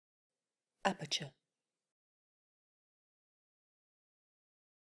Aperture.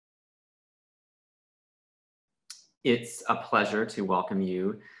 It's a pleasure to welcome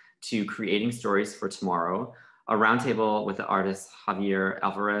you to Creating Stories for Tomorrow, a roundtable with the artists Javier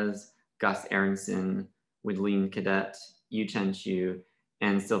Álvarez, Gus Aronson, Widline Cadet, Yu-Chen Chiu,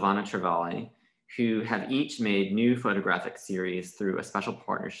 and Silvana Trevale, who have each made new photographic series through a special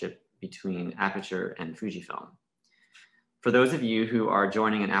partnership between Aperture and FUJIFILM. For those of you who are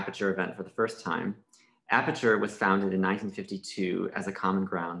joining an Aperture event for the first time, Aperture was founded in 1952 as a common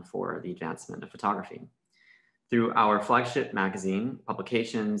ground for the advancement of photography. Through our flagship magazine,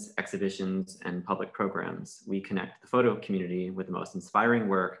 publications, exhibitions, and public programs, we connect the photo community with the most inspiring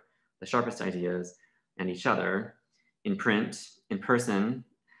work, the sharpest ideas, and each other in print, in person,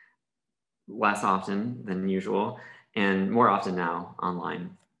 less often than usual, and more often now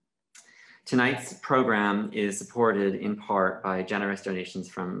online. Tonight's program is supported in part by generous donations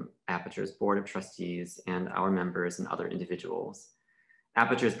from Aperture's Board of Trustees and our members and other individuals.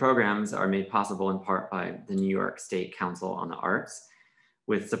 Aperture's programs are made possible in part by the New York State Council on the Arts,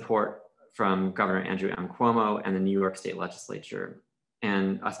 with support from Governor Andrew M. Cuomo and the New York State Legislature.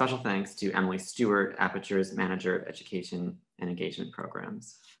 And a special thanks to Emily Stewart, Aperture's Manager of Education and Engagement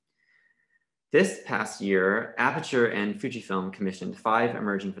Programs. This past year, Aperture and FUJIFILM commissioned 5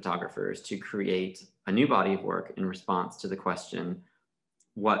 emerging photographers to create a new body of work in response to the question,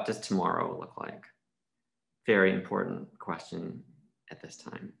 what does tomorrow look like? Very important question at this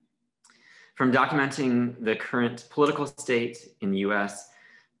time. From documenting the current political state in the US,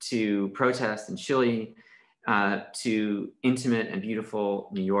 to protests in Chile, to intimate and beautiful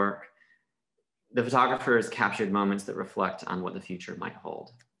New York, the photographers captured moments that reflect on what the future might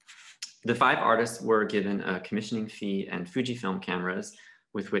hold. The 5 artists were given a commissioning fee and FUJIFILM cameras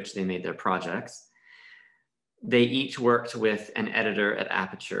with which they made their projects. They each worked with an editor at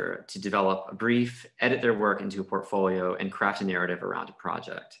Aperture to develop a brief, edit their work into a portfolio, and craft a narrative around a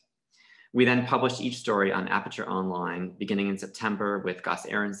project. We then published each story on Aperture Online, beginning in September with Gus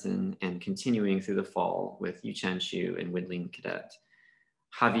Aronson and continuing through the fall with Yu-Chen Chiu and Widline Cadet.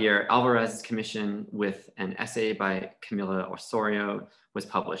 Javier Álvarez's commission with an essay by Camila Osorio was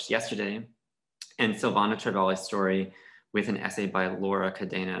published yesterday, and Silvana Trevale's story with an essay by Laura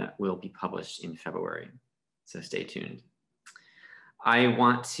Cadena will be published in February. So stay tuned. I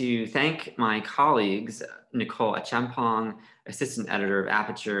want to thank my colleagues, Nicole Achampong, assistant editor of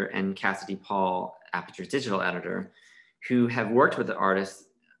Aperture, and Cassidy Paul, Aperture's digital editor, who have worked with the artists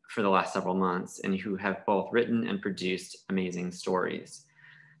for the last several months and who have both written and produced amazing stories.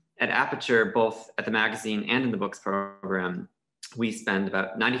 At Aperture, both at the magazine and in the books program, we spend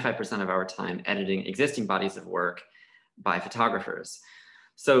about 95% of our time editing existing bodies of work by photographers.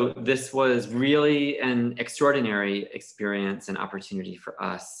 So this was really an extraordinary experience and opportunity for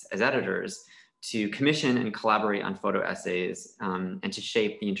us as editors to commission and collaborate on photo essays and to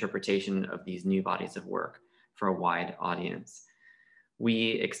shape the interpretation of these new bodies of work for a wide audience.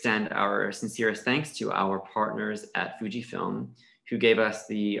 We extend our sincerest thanks to our partners at FUJIFILM, who gave us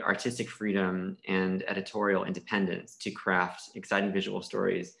the artistic freedom and editorial independence to craft exciting visual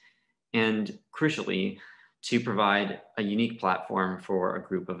stories, and crucially, to provide a unique platform for a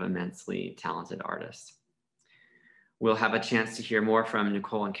group of immensely talented artists. We'll have a chance to hear more from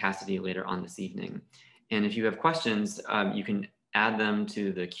Nicole and Cassidy later on this evening. And if you have questions, you can add them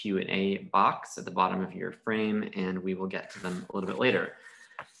to the Q&A box at the bottom of your frame, and we will get to them a little bit later.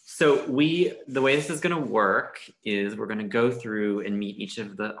 So the way this is going to work is we're going to go through and meet each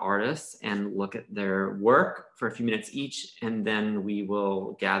of the artists and look at their work for a few minutes each, and then we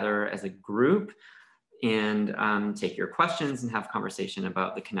will gather as a group and take your questions and have conversation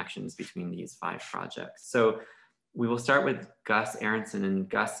about the connections between these 5 projects. So we will start with Gus Aronson, and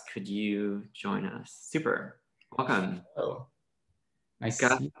Gus, could you join us? Super, welcome. Oh, nice.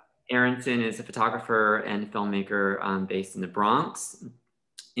 Gus Aronson is a photographer and filmmaker based in the Bronx,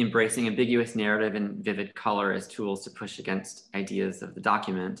 embracing ambiguous narrative and vivid color as tools to push against ideas of the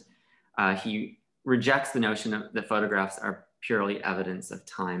document. He rejects the notion that photographs are purely evidence of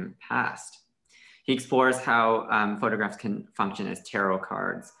time past. He explores how photographs can function as tarot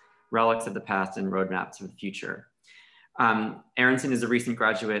cards, relics of the past and roadmaps for the future. Aronson is a recent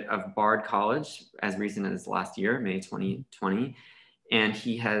graduate of Bard College, as recent as last year, May 2020. And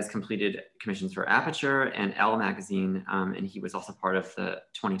he has completed commissions for Aperture and Elle magazine, and he was also part of the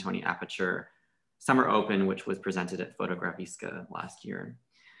 2020 Aperture Summer Open, which was presented at Fotografiska last year.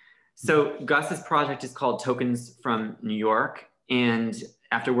 So Gus's project is called Tokens from New York. And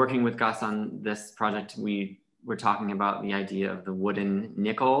after working with Gus on this project, we were talking about the idea of the wooden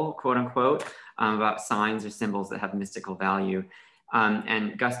nickel, quote unquote, about signs or symbols that have mystical value.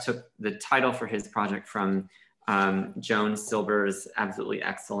 And Gus took the title for his project from Joan Silber's absolutely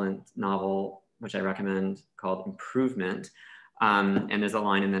excellent novel, which I recommend, called Improvement. And there's a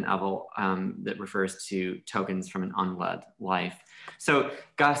line in the novel that refers to tokens from an unled life. So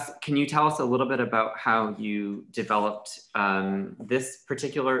Gus, can you tell us a little bit about how you developed this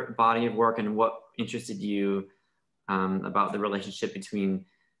particular body of work and what interested you about the relationship between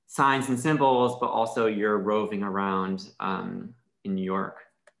signs and symbols, but also your roving around in New York?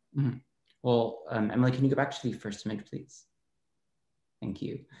 Mm-hmm. Well, Emily, can you go back to the first image, please? Thank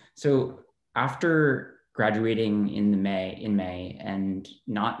you. So after graduating in May and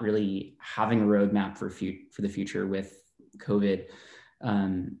not really having a roadmap for the future with COVID,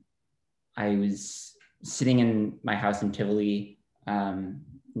 I was sitting in my house in Tivoli,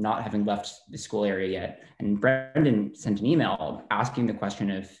 not having left the school area yet. And Brendan sent an email asking the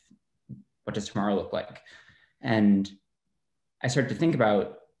question of, what does tomorrow look like? And I started to think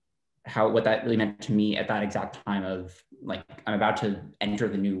about what that really meant to me at that exact time of like, I'm about to enter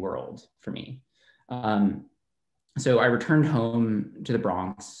the new world for me. So I returned home to the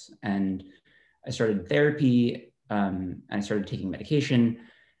Bronx and I started therapy and I started taking medication.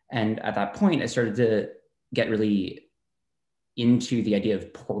 And at that point, I started to get really into the idea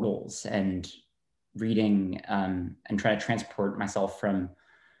of portals and reading and trying to transport myself from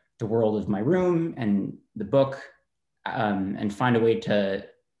the world of my room and the book and find a way to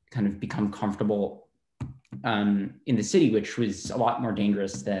kind of become comfortable in the city, which was a lot more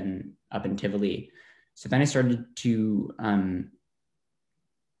dangerous than up in Tivoli. So then I started to, can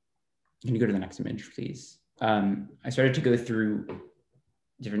you go to the next image, please? I started to go through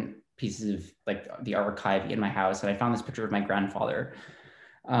different pieces of like the archive in my house, and I found this picture of my grandfather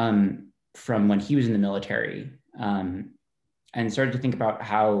from when he was in the military, and started to think about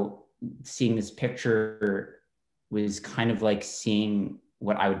how seeing this picture was kind of like seeing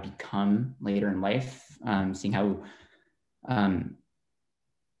what I would become later in life, seeing how,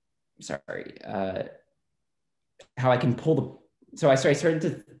 how I can pull so I started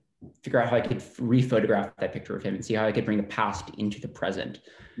to figure out how I could re-photograph that picture of him and see how I could bring the past into the present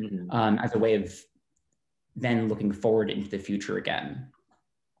as a way of then looking forward into the future again.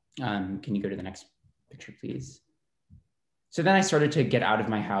 Can you go to the next picture, please? So then I started to get out of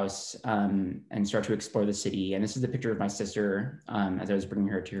my house and start to explore the city. And this is the picture of my sister as I was bringing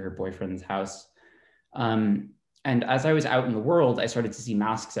her to her boyfriend's house. And as I was out in the world, I started to see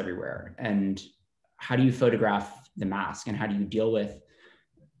masks everywhere. And how do you photograph the mask? And how do you deal with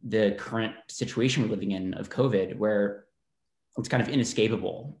the current situation we're living in of COVID, where it's kind of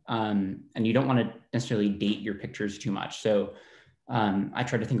inescapable? And you don't want to necessarily date your pictures too much. So I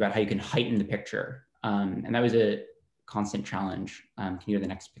tried to think about how you can heighten the picture. And that was a constant challenge. Can you go to the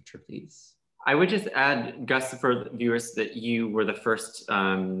next picture, please? I would just add, Gus, for viewers, that you were the first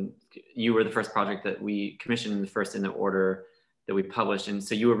project that we commissioned, the first in the order that we published. And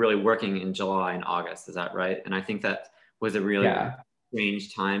so you were really working in July and August, is that right? And I think that was a really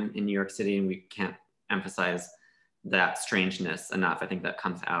strange time in New York City, and we can't emphasize that strangeness enough. I think that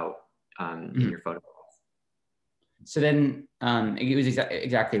comes out in your photographs. So then it was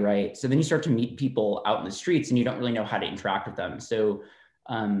exactly right. So then you start to meet people out in the streets and you don't really know how to interact with them. So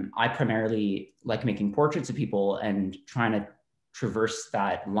I primarily like making portraits of people, and trying to traverse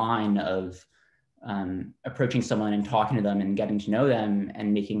that line of approaching someone and talking to them and getting to know them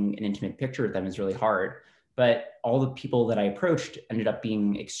and making an intimate picture of them is really hard. But all the people that I approached ended up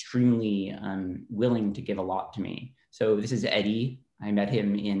being extremely willing to give a lot to me. So this is Eddie. I met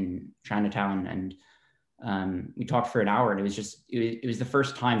him in Chinatown, and we talked for an hour, and it was the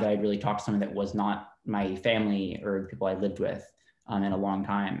first time that I'd really talked to someone that was not my family or the people I lived with in a long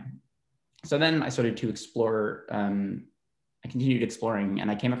time. So then I started to explore, I continued exploring,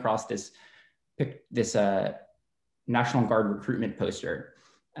 and I came across this National Guard recruitment poster.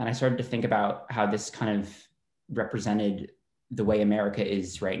 And I started to think about how this kind of represented the way America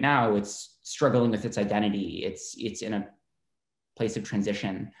is right now. It's struggling with its identity. It's in a place of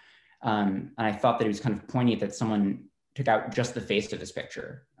transition. And I thought that it was kind of poignant that someone took out just the face of this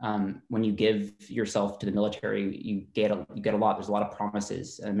picture. When you give yourself to the military, you get a lot. There's a lot of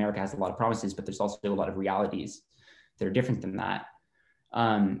promises. America has a lot of promises, but there's also a lot of realities that are different than that.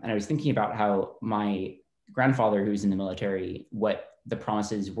 And I was thinking about how my grandfather, who's in the military, what the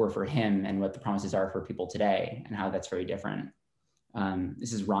promises were for him and what the promises are for people today, and how that's very different.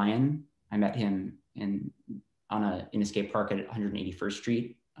 This is Ryan. I met him in Escape Park at 181st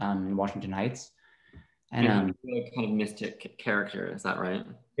Street in Washington Heights. And really kind of mystic character, is that right?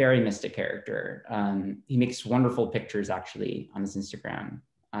 Very mystic character. He makes wonderful pictures actually on his Instagram.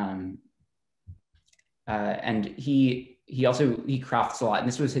 And he he crafts a lot, and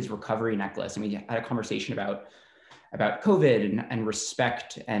this was his recovery necklace. And we had a conversation about COVID and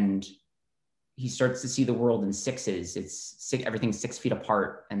respect, and he starts to see the world in sixes. Everything's 6 feet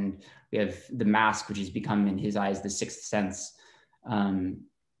apart, and we have the mask, which has become in his eyes the sixth sense.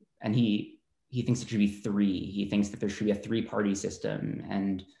 And he thinks it should be three. He thinks that there should be a three-party system,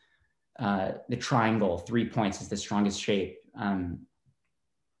 and the triangle, 3 points, is the strongest shape. And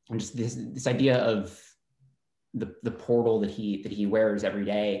just this idea of the portal that he wears every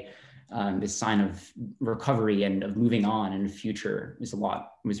day, this sign of recovery and of moving on in the future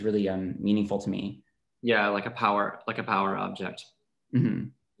was really meaningful to me. Yeah, like a power object. Mm-hmm.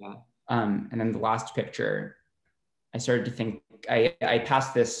 Yeah. And then the last picture, I started to think, I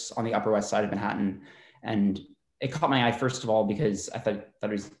passed this on the Upper West Side of Manhattan, and it caught my eye, first of all, because I thought it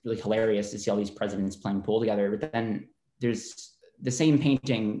was really hilarious to see all these presidents playing pool together. But then there's the same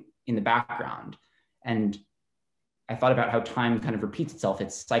painting in the background. And I thought about how time kind of repeats itself.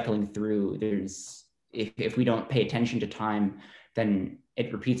 It's cycling through. If we don't pay attention to time, then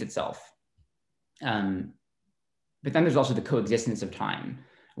it repeats itself. But then there's also the coexistence of time,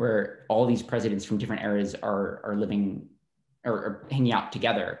 where all these presidents from different eras are living or hanging out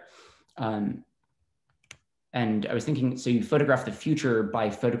together. And I was thinking, so you photograph the future by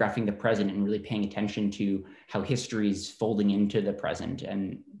photographing the present and really paying attention to how history is folding into the present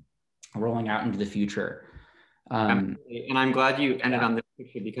and rolling out into the future. And I'm glad you ended on this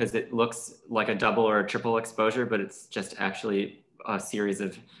picture, because it looks like a double or a triple exposure, but it's just actually a series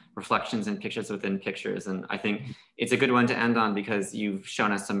of reflections and pictures within pictures. And I think it's a good one to end on, because you've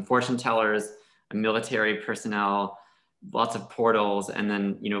shown us some fortune tellers, military personnel, lots of portals, and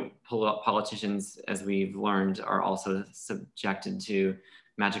then, you know, politicians, as we've learned, are also subjected to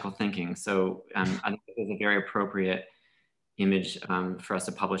magical thinking. So I think this is a very appropriate image for us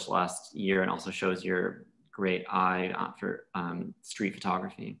to publish last year, and also shows your great eye for street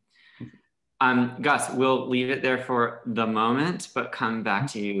photography. Gus, we'll leave it there for the moment, but come back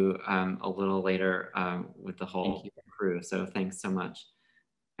to you a little later with the whole crew. So thanks so much.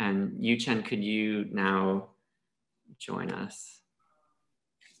 And Yu-Chen, could you now join us?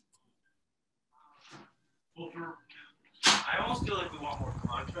 Well, I almost feel like we want more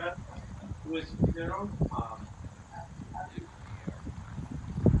contrast with, you know,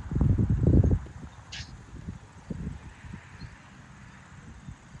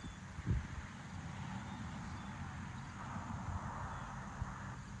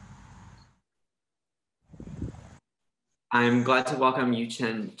 I'm glad to welcome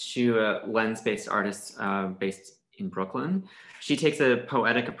Yu-Chen Chiu, a lens-based artist based in Brooklyn. She takes a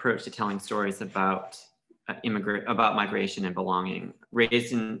poetic approach to telling stories about migration and belonging.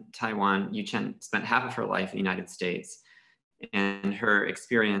 Raised in Taiwan, Yu-Chen spent half of her life in the United States, and her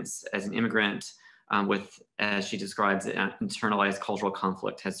experience as an immigrant with, as she describes it, internalized cultural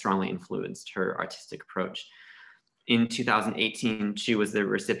conflict has strongly influenced her artistic approach. In 2018, Chiu was the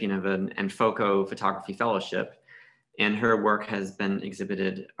recipient of an Enfoco Photography Fellowship, and her work has been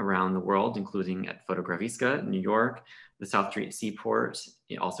exhibited around the world, including at Fotografiska in New York, the South Street Seaport,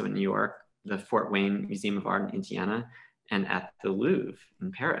 also in New York, the Fort Wayne Museum of Art in Indiana, and at the Louvre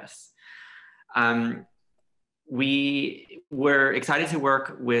in Paris. We were excited to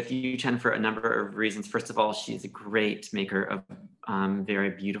work with Yu-Chen for a number of reasons. First of all, she's a great maker of very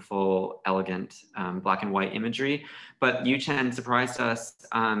beautiful, elegant black and white imagery. But Yu-Chen surprised us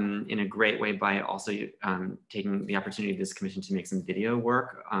in a great way by also taking the opportunity of this commission to make some video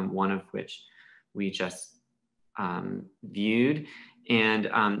work, one of which we just viewed,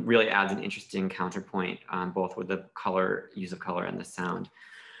 and really adds an interesting counterpoint, both with the use of color and the sound.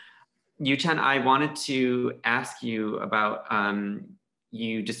 Yu-Chen, I wanted to ask you about,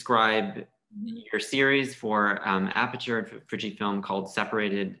 you describe your series for Aperture and FUJIFILM called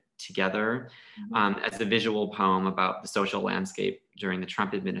Separated Together as a visual poem about the social landscape during the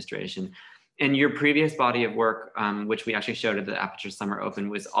Trump administration. And your previous body of work, which we actually showed at the Aperture Summer Open,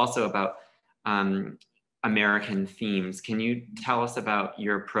 was also about American themes. Can you tell us about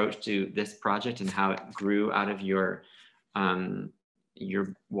your approach to this project and how it grew out of your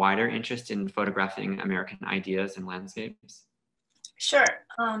wider interest in photographing American ideas and landscapes? Sure.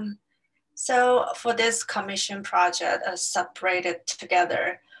 So for this commission project, Separated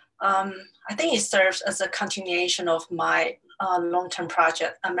Together, I think it serves as a continuation of my long-term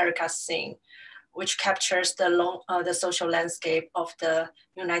project, America's Scene, which captures the social landscape of the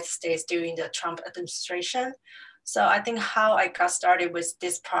United States during the Trump administration. So I think how I got started with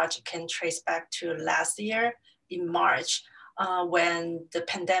this project can trace back to last year in March, when the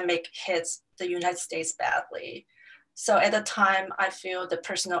pandemic hits the United States badly. So at the time, I feel the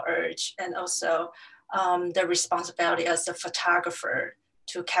personal urge and also the responsibility as a photographer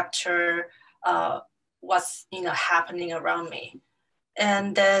to capture what's happening around me.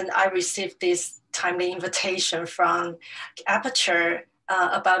 And then I received this timely invitation from Aperture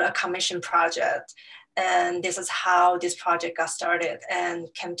about a commission project. And this is how this project got started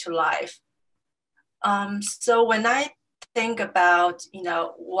and came to life. So when I think about,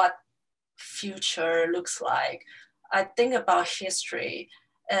 what future looks like, I think about history.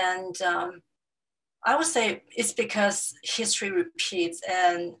 And I would say it's because history repeats,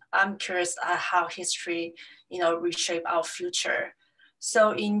 and I'm curious how history, reshape our future.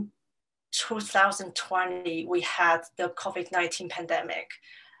 So in 2020, we had the COVID-19 pandemic,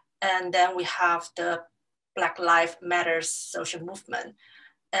 and then we have the Black Lives Matter social movement,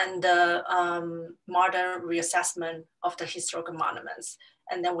 and the modern reassessment of the historical monuments.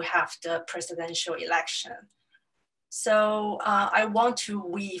 And then we have the presidential election. So I want to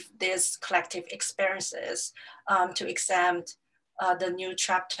weave these collective experiences to examine the new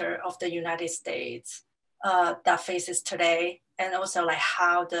chapter of the United States that faces today, and also like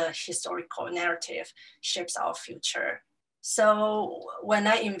how the historical narrative shapes our future. So when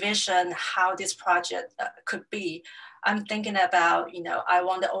I envision how this project could be, I'm thinking about, I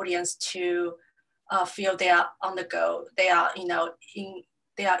want the audience to feel they are on the go. They are,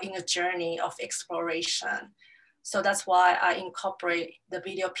 they are in a journey of exploration. So that's why I incorporate the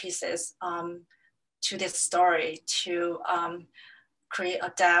video pieces to this story to create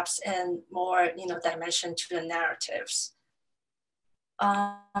a depth and more, dimension to the narratives.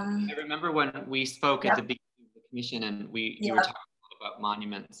 I remember when we spoke at the beginning of the commission, and you were talking about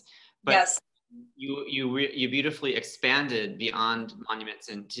monuments, but yes. You beautifully expanded beyond monuments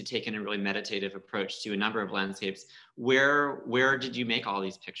and to take in a really meditative approach to a number of landscapes. Where did you make all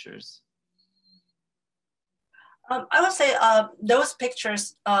these pictures? I would say those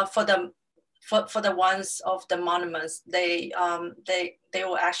pictures for the ones of the monuments, they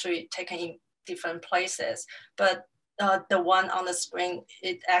were actually taken in different places. But the one on the screen,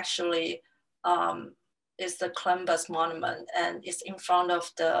 it actually is the Columbus Monument, and it's in front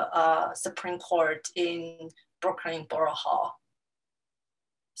of the Supreme Court in Brooklyn Borough Hall.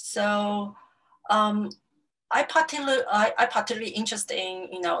 So I particularly interested in,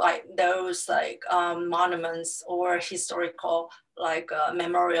 like those like monuments or historical like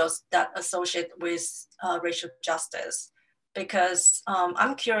memorials that associate with racial justice, because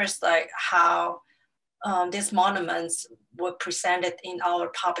I'm curious like how these monuments were presented in our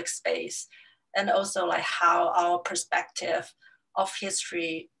public space, and also like how our perspective of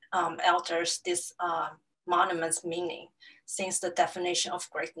history alters this monument's meaning, since the definition of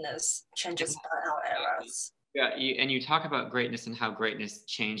greatness changes by our eras. Yeah, and you talk about greatness and how greatness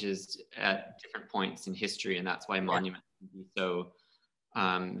changes at different points in history, and that's why monuments can be so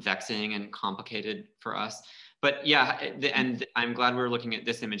vexing and complicated for us. But yeah, and I'm glad we're looking at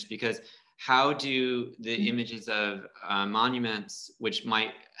this image, because how do the images of monuments, which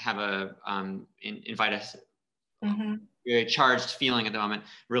might have a invite a very charged feeling at the moment,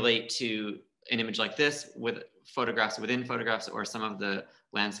 relate to an image like this with photographs within photographs, or some of the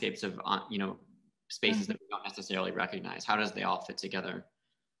landscapes of spaces that we don't necessarily recognize? How does they all fit together?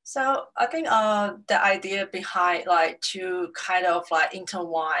 So I think the idea behind like to kind of like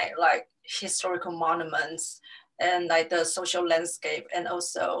intertwine like historical monuments and like the social landscape, and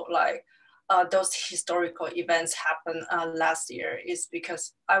also like those historical events happened last year, is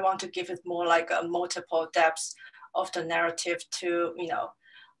because I want to give it more like a multiple depths of the narrative to,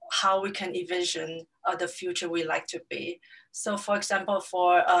 how we can envision the future we like to be. So for example,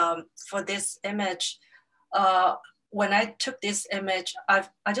 for this image, when I took this image, I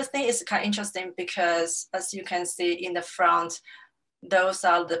just think it's kind of interesting, because as you can see in the front, those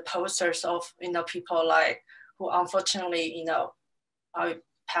are the posters of, people like who unfortunately,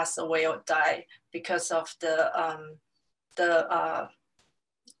 pass away or die because of the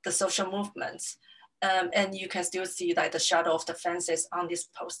social movements. And you can still see like the shadow of the fences on these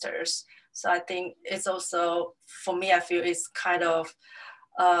posters. So I think it's also, for me, I feel it's kind of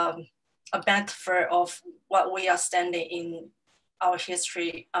a metaphor of what we are standing in our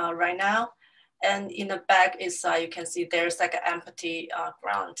history right now. And in the back is, you can see there's like an empty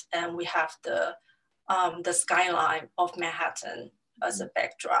ground, and we have the skyline of Manhattan as a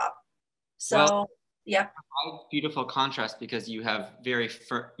backdrop. So, well, yeah. Beautiful contrast, because you have very,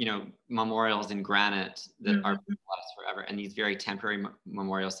 memorials in granite that are last forever, and these very temporary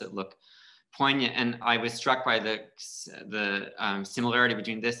memorials that look poignant. And I was struck by the similarity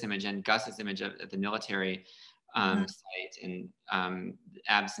between this image and Gus's image at the military site, and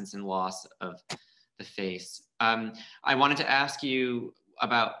absence and loss of the face. I wanted to ask you,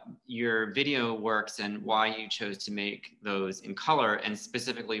 about your video works and why you chose to make those in color, and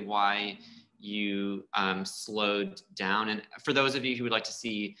specifically why you slowed down. And for those of you who would like to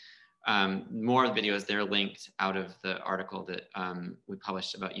see more of the videos, they're linked out of the article that we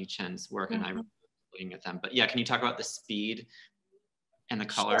published about Yu-Chen's work, and I was looking at them. But yeah, can you talk about the speed and the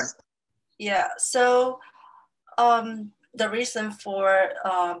color? Sure. Yeah, so the reason for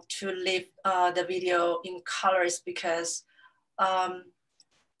to leave the video in color is because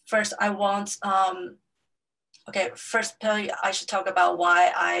first I want, first I should talk about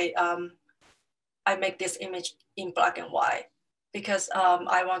why I make this image in black and white, because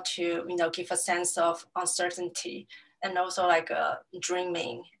I want to, give a sense of uncertainty, and also like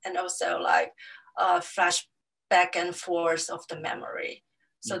dreaming, and also like flash back and forth of the memory.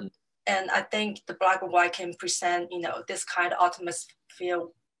 So, and I think the black and white can present, this kind of atmosphere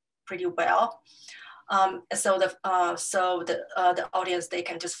pretty well. So the audience, they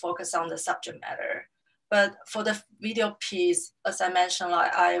can just focus on the subject matter. But for the video piece, as I mentioned,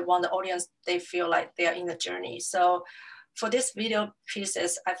 like I want the audience, they feel like they are in the journey. So for these video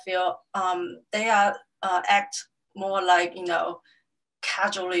pieces, I feel they are act more like,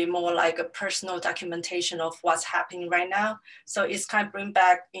 casually, more like a personal documentation of what's happening right now. So it's kind of bring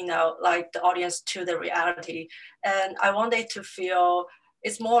back, like the audience to the reality. And I want it to feel,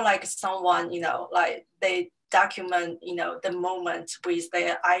 it's more like someone, like they document, the moment with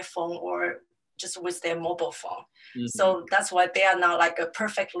their iPhone or just with their mobile phone. So that's why they are not like a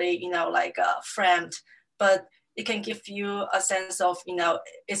perfectly, framed, but it can give you a sense of,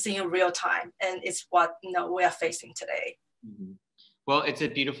 it's in real time, and it's what, we are facing today. Well, it's a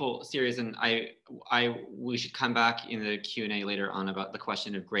beautiful series, and we should come back in the Q&A later on about the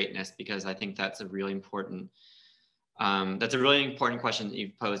question of greatness, because I think that's a really important question that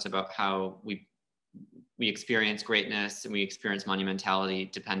you've posed about how we experience greatness and we experience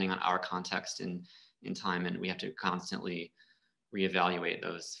monumentality depending on our context in time, and we have to constantly reevaluate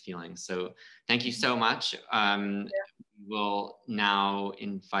those feelings. So thank you so much. We'll now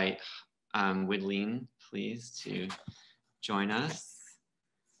invite Widline, please, to join us.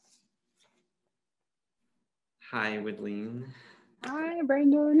 Hi, Widline. Hi,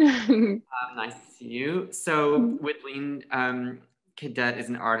 Brandon. Nice to see you. So Widline Cadet is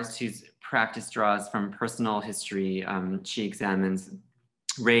an artist whose practice draws from personal history. She examines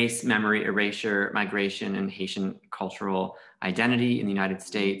race, memory, erasure, migration, and Haitian cultural identity in the United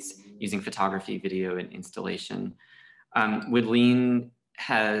States using photography, video, and installation. Widline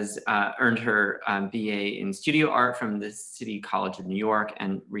has earned her BA in studio art from the City College of New York,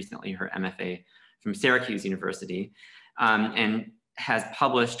 and recently her MFA from Syracuse University, and has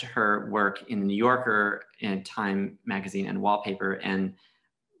published her work in The New Yorker, in Time magazine, and Wallpaper. And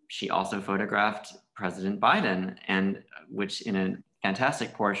she also photographed President Biden, and which in a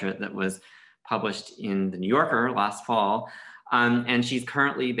fantastic portrait that was published in The New Yorker last fall. And she's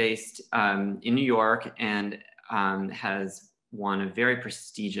currently based in New York, and has won a very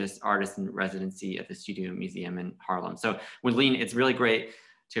prestigious artist in residency at the Studio Museum in Harlem. So Widline, it's really great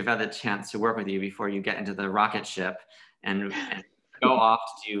to have had the chance to work with you before you get into the rocket ship and go off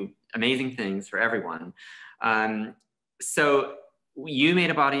to do amazing things for everyone. So you made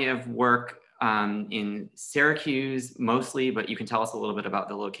a body of work in Syracuse mostly, but you can tell us a little bit about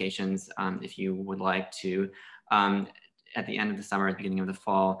the locations if you would like to. At the end of the summer, at the beginning of the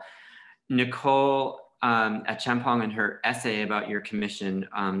fall. Nicole at Champong, in her essay about your commission,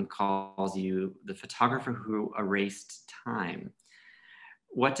 calls you the photographer who erased time.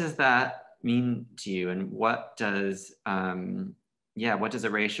 What does that mean to you, and what does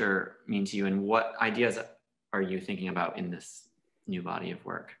erasure mean to you, and what ideas are you thinking about in this new body of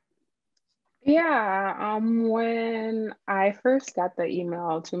work? Yeah, when I first got the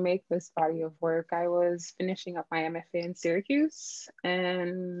email to make this body of work, I was finishing up my MFA in Syracuse,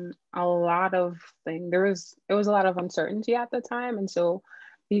 and it was a lot of uncertainty at the time. And so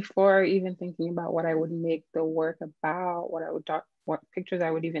before even thinking about what I would make the work about, what pictures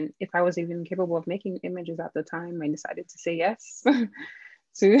I would even, if I was even capable of making images at the time, I decided to say yes to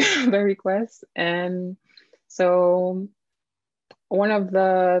the request. And so one of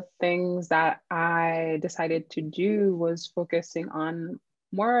the things that I decided to do was focusing on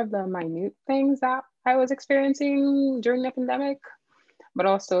more of the minute things that I was experiencing during the pandemic, but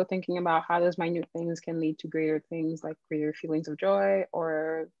also thinking about how those minute things can lead to greater things, like greater feelings of joy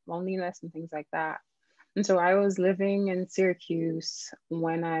or loneliness and things like that. And so I was living in Syracuse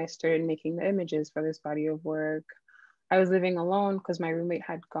when I started making the images for this body of work. I was living alone because my roommate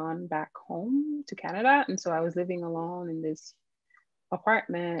had gone back home to Canada. And so I was living alone in this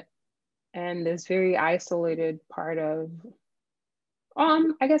apartment, and this very isolated part of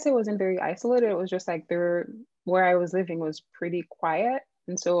I guess it wasn't very isolated. It was just like where I was living was pretty quiet.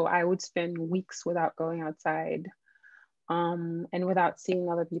 And so I would spend weeks without going outside, and without seeing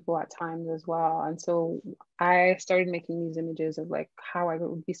other people at times as well. And so I started making these images of like how I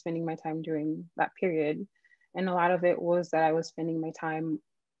would be spending my time during that period. And a lot of it was that I was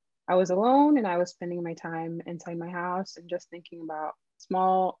alone and I was spending my time inside my house and just thinking about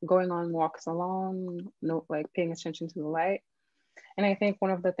going on walks alone, like paying attention to the light. And I think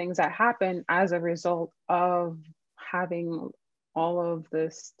one of the things that happened as a result of having all of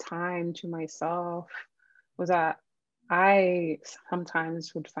this time to myself was that I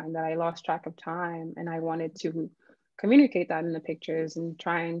sometimes would find that I lost track of time, and I wanted to communicate that in the pictures and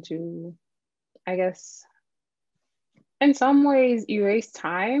trying to, I guess, in some ways erase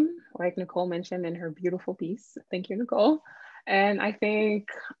time, like Nicole mentioned in her beautiful piece. Thank you, Nicole. And I think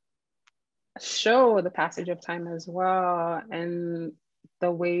show the passage of time as well, and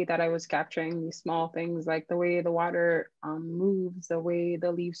the way that I was capturing these small things, like the way the water moves, the way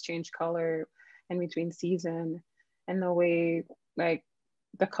the leaves change color in between season, and the way like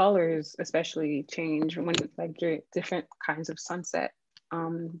the colors especially change when like different kinds of sunset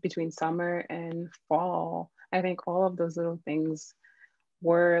between summer and fall. I think all of those little things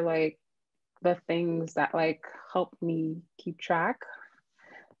were like the things that like helped me keep track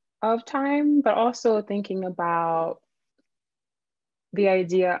of time, but also thinking about the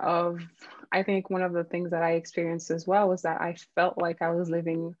idea of, I think one of the things that I experienced as well was that I felt like I was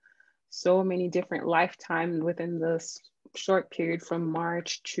living so many different lifetimes within this short period from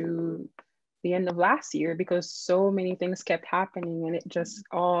March to the end of last year, because so many things kept happening and it just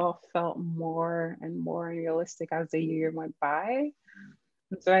all felt more and more realistic as the year went by.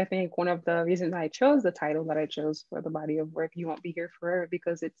 And so I think one of the reasons I chose the title that I chose for the body of work, You Won't Be Here Forever,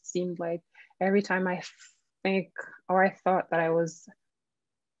 because it seemed like every time I thought that I was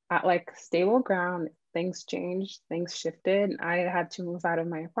at like stable ground, things changed, things shifted. I had to move out of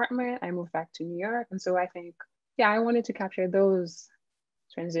my apartment. I moved back to New York. And so I think, yeah, I wanted to capture those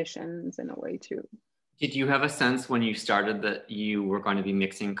transitions in a way too. Did you have a sense when you started that you were going to be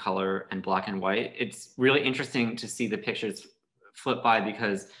mixing color and black and white? It's really interesting to see the pictures flip by,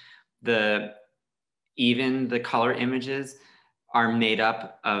 because even the color images are made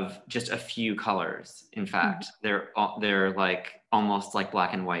up of just a few colors. In fact, they're like almost like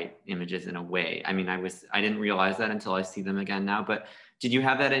black and white images in a way. I mean, I didn't realize that until I see them again now. But did you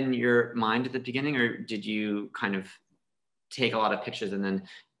have that in your mind at the beginning, or did you kind of take a lot of pictures and then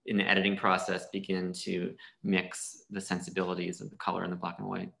in the editing process begin to mix the sensibilities of the color and the black and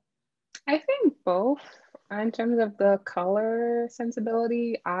white? I think both. In terms of the color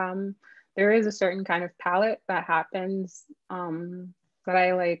sensibility, there is a certain kind of palette that happens that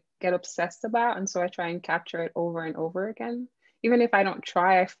I like get obsessed about. And so I try and capture it over and over again. Even if I don't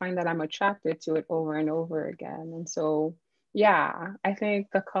try, I find that I'm attracted to it over and over again. And so, yeah, I think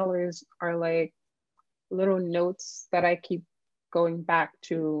the colors are like little notes that I keep going back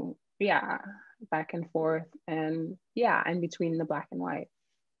to, back and forth, and in between the black and white.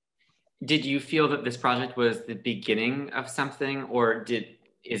 Did you feel that this project was the beginning of something, or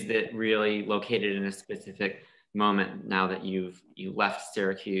is it really located in a specific moment now that you left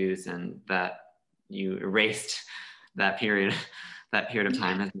Syracuse and that you erased that period of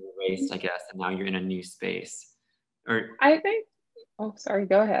time has been erased, I guess, and now you're in a new space? Or I think, oh, sorry,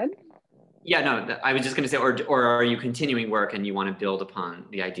 go ahead. Yeah, no, I was just going to say, or are you continuing work and you want to build upon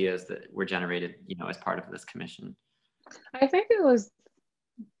the ideas that were generated, as part of this commission? I think it was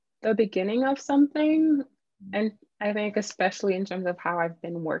the beginning of something. And I think especially in terms of how I've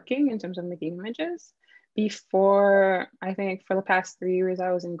been working in terms of making images. Before, I think for the past 3 years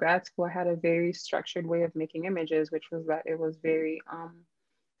I was in grad school, I had a very structured way of making images, which was that it was very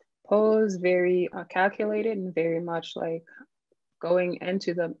posed, very calculated, and very much like going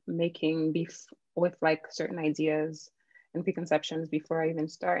into the making with like certain ideas and preconceptions before I even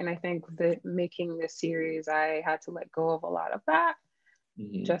start. And I think that making this series, I had to let go of a lot of that,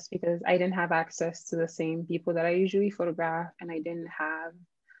 just because I didn't have access to the same people that I usually photograph, and I didn't have,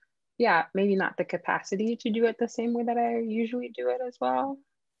 maybe not the capacity to do it the same way that I usually do it as well.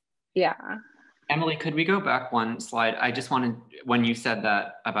 Yeah. Emily, could we go back one slide? I just wanted, when you said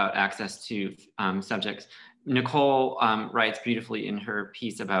that about access to subjects, Nicole writes beautifully in her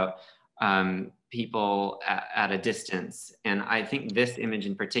piece about people at a distance. And I think this image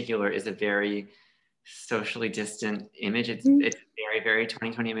in particular is a very socially distant image. It's a very, very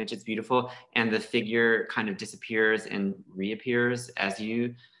 2020 image. It's beautiful. And the figure kind of disappears and reappears as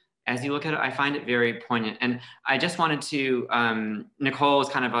you look at it. I find it very poignant. And I just wanted to, Nicole is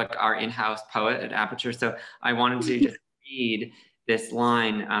kind of like our in-house poet at Aperture. So I wanted to just read this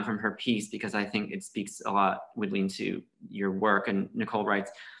line from her piece because I think it speaks a lot, Widline, to your work. And Nicole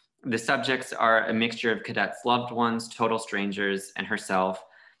writes, the subjects are a mixture of Cadet's loved ones, total strangers, and herself.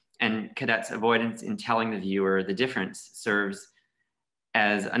 And Cadet's avoidance in telling the viewer the difference serves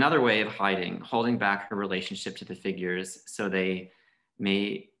as another way of hiding, holding back her relationship to the figures so they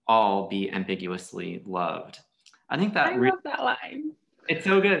may all be ambiguously loved. I think that I love that line. It's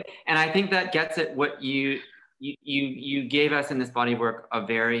so good. And I think that gets at what you gave us in this body of work, a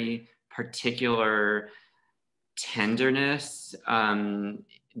very particular tenderness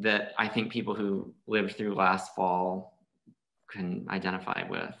that I think people who lived through last fall can identify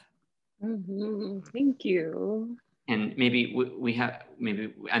with. Thank you. And maybe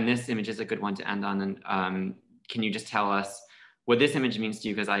and this image is a good one to end on. And can you just tell us what this image means to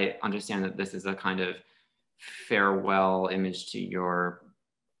you? Because I understand that this is a kind of farewell image to your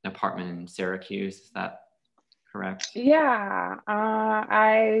apartment in Syracuse. Is that correct? Yeah,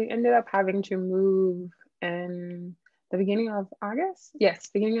 I ended up having to move in the beginning of August. Yes,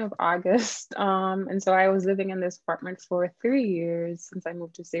 beginning of August. And so I was living in this apartment for 3 years since I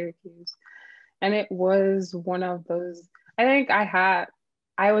moved to Syracuse. And it was one of those, I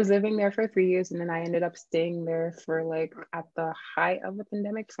was living there for 3 years, and then I ended up staying there for like at the height of the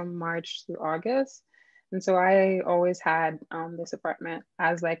pandemic from March to August. And so I always had this apartment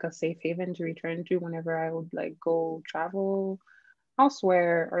as like a safe haven to return to whenever I would like go travel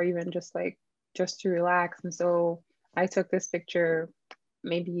elsewhere or even just to relax. And so I took this picture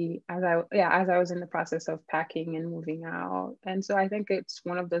maybe as I was in the process of packing and moving out. And so I think it's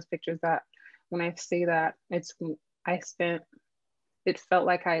one of those pictures that when I say that it felt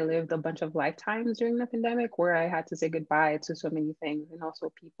like I lived a bunch of lifetimes during the pandemic where I had to say goodbye to so many things and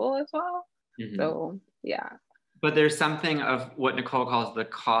also people as well. So yeah. But there's something of what Nicole calls the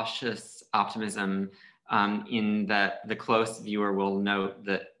cautious optimism in that the close viewer will note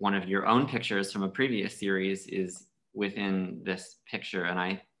that one of your own pictures from a previous series is within this picture.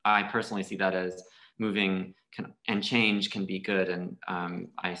 And I personally see that as moving and change can be good. And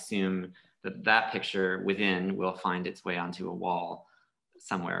I assume that picture within will find its way onto a wall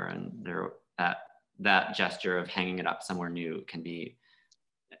somewhere. And that gesture of hanging it up somewhere new can be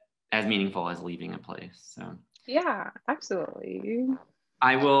as meaningful as leaving a place. So yeah, absolutely.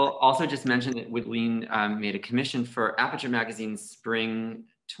 I will also just mention that Widline made a commission for Aperture Magazine's spring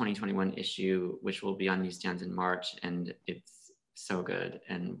 2021 issue, which will be on newsstands in March, and it's so good,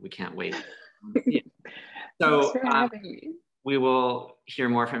 and we can't wait. So we will hear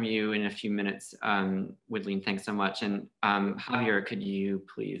more from you in a few minutes. Widline, thanks so much. And Javier, could you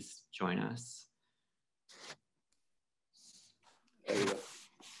please join us? There you go.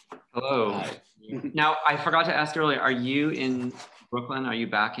 Hello. Hi. Now, I forgot to ask earlier, are you in Brooklyn? Are you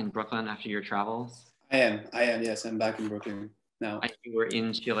back in Brooklyn after your travels? I am, yes, I'm back in Brooklyn now. You were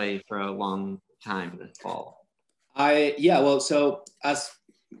in Chile for a long time this fall. So as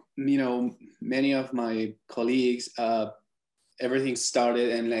you know, many of my colleagues, everything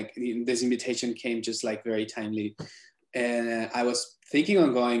started and like this invitation came just like very timely. And I was thinking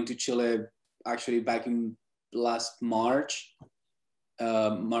on going to Chile actually back in last March,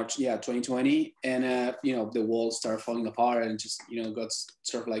 2020. And, the walls started falling apart and just, got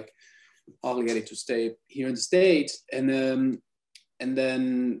sort of like obligated to stay here in the States. And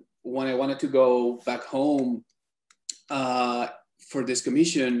then when I wanted to go back home for this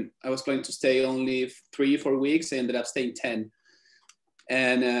commission, I was planning to stay only 3-4 weeks. I ended up staying 10.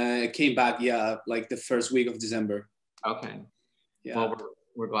 And came back, like the first week of December. Okay. Yeah. Well,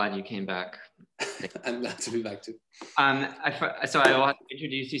 we're glad you came back. I'm glad to be back too. So I will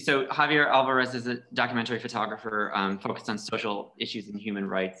introduce you. So Javier Álvarez is a documentary photographer focused on social issues and human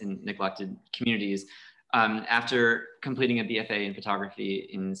rights in neglected communities. After completing a BFA in photography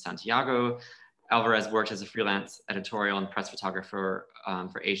in Santiago, Álvarez worked as a freelance editorial and press photographer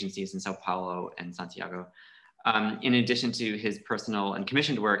for agencies in Sao Paulo and Santiago. In addition to his personal and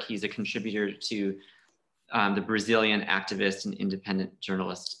commissioned work, he's a contributor to the Brazilian activist and independent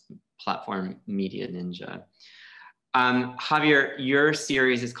journalist platform Media Ninja. Javier, your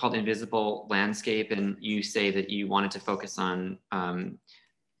series is called Invisible Landscape, and you say that you wanted to focus on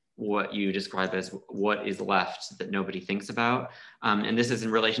what you describe as what is left that nobody thinks about. And this is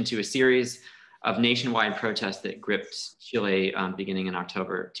in relation to a series of nationwide protests that gripped Chile beginning in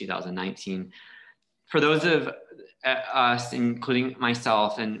October 2019. For those of us, including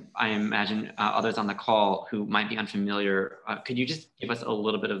myself, and I imagine others on the call who might be unfamiliar, could you just give us a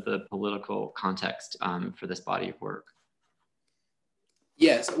little bit of the political context for this body of work?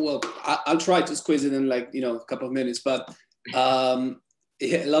 Yes, well, I'll try to squeeze it in like, a couple of minutes, but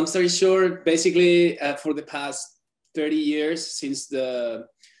long story short, basically for the past 30 years since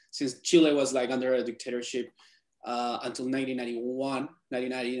Chile was like under a dictatorship until 1991.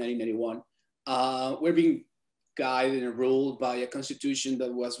 We're being guided and ruled by a constitution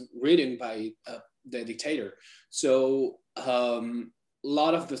that was written by the dictator. So a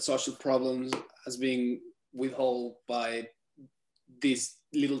lot of the social problems has been withheld by this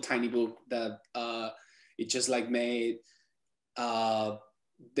little tiny book that it just like made the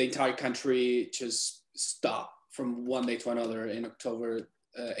entire country just stop from one day to another in October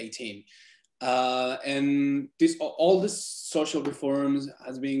 18. And all this social reforms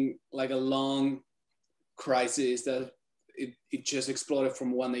has been like a long crisis that it just exploded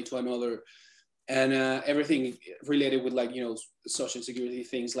from one day to another. And everything related with like, social security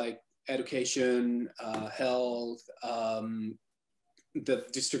things like education, health, the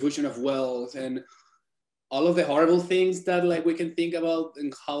distribution of wealth, and all of the horrible things that like we can think about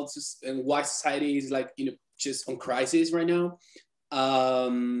and how and why society is like, just on crisis right now.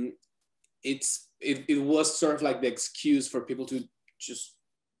 It was sort of like the excuse for people to just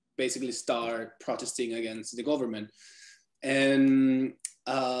basically start protesting against the government. And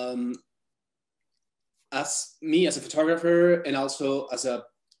as a photographer, and also as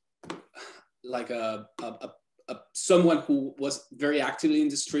someone who was very actively in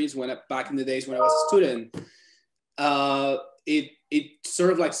the streets back in the days when I was a student, it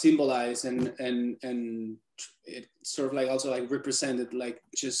sort of like symbolized and it sort of like also like represented like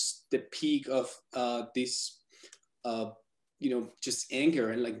just the peak of this just anger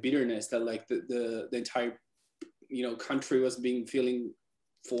and like bitterness that like the entire country was feeling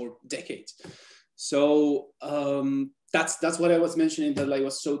for decades. So that's what I was mentioning, that like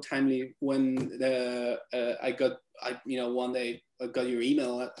was so timely when one day I got your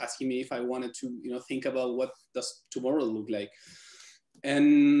email asking me if I wanted to think about what does tomorrow look like.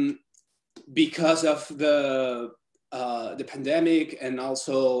 And because of the pandemic and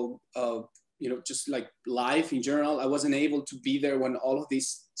also just like life in general, I wasn't able to be there when all of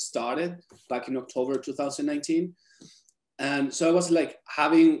this started back in October 2019. And so I was like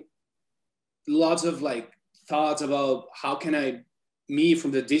having lots of like thoughts about how can I, me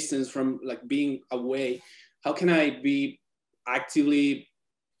from the distance, from like being away, how can I be actively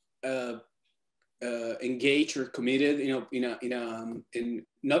engaged or committed, not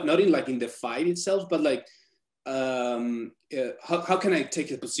in like in the fight itself, but like how can I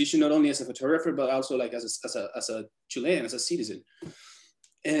take a position not only as a photographer but also like as a Chilean, as a citizen.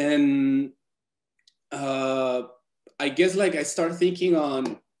 And I guess like I start thinking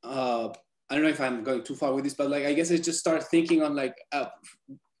on I don't know if I'm going too far with this, but like I guess I just start thinking on like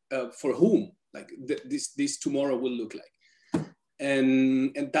for whom like this tomorrow will look like,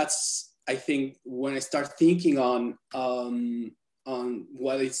 and that's, I think, when I start thinking on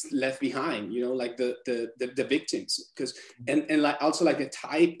what is left behind, like the victims, because and like also like the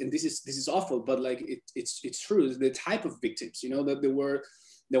type, and this is awful, but like it's true, the type of victims, that there were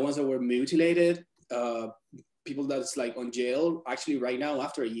the ones that were mutilated, people that's like on jail actually right now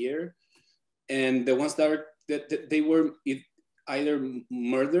after a year, and the ones that they were either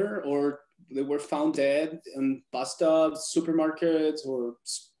murdered or they were found dead in bus stops, supermarkets, or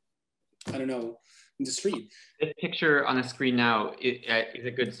I don't know, in the street. This picture on the screen now is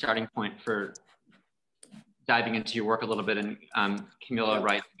a good starting point for diving into your work a little bit, and Camila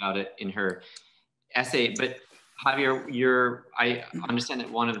writes about it in her essay. But Javier, I understand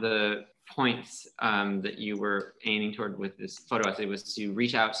that one of the points that you were aiming toward with this photo essay was to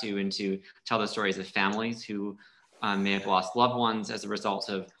reach out to and to tell the stories of families who may have lost loved ones as a result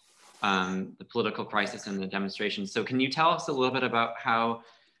of the political crisis and the demonstrations. So can you tell us a little bit about how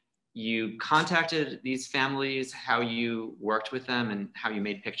you contacted these families, how you worked with them, and how you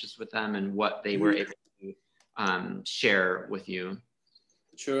made pictures with them, and what they were able to share with you?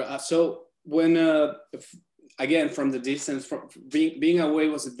 Sure. So when, again, from the distance, from being away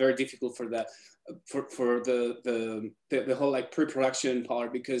was very difficult for that, for the whole like pre-production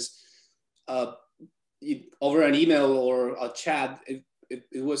part, because over an email or a chat, it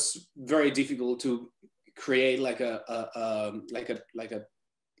was very difficult to create like a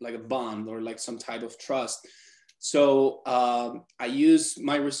bond or like some type of trust. So I use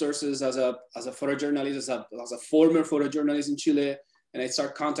my resources as a photojournalist, as a former photojournalist in Chile, and I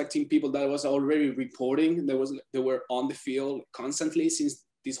start contacting people that was already reporting. They were on the field constantly since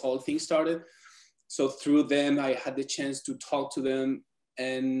this whole thing started. So through them, I had the chance to talk to them,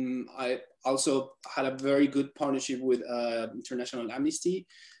 and I also had a very good partnership with International Amnesty,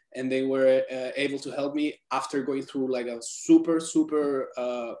 and they were able to help me after going through like a super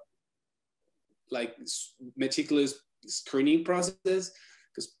like meticulous screening process,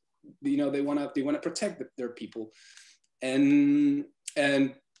 because you know, they want to protect their people, and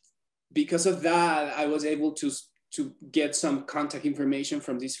because of that, I was able to get some contact information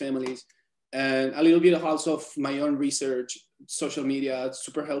from these families, and a little bit of also of my own research. Social media,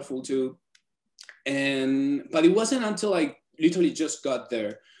 super helpful too. But it wasn't until I literally just got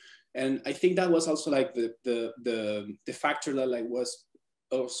there, and I think that was also like the factor that like was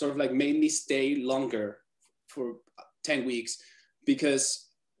sort of like made me stay longer for 10 weeks, because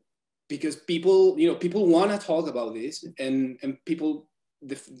people, you know, people want to talk about this, and people,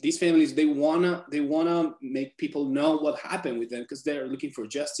 these families, they wanna make people know what happened with them, because they're looking for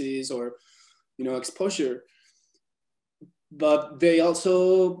justice or, you know, exposure. But they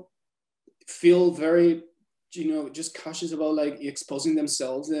also feel very, you know, just cautious about like exposing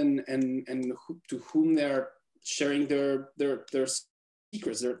themselves and to whom they're sharing their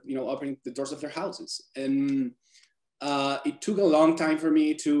secrets. They're, you know, opening the doors of their houses, and it took a long time for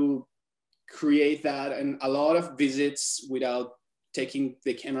me to create that, and a lot of visits without taking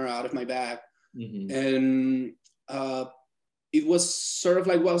the camera out of my bag. Mm-hmm. And it was sort of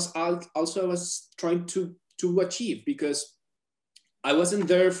like I was trying to achieve, because I wasn't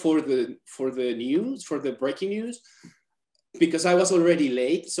there for the news, for the breaking news, because I was already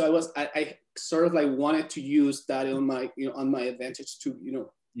late. So I sort of like wanted to use that on my, you know, on my advantage to, you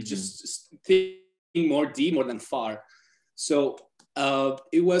know, mm-hmm. just think more deep, more than far. So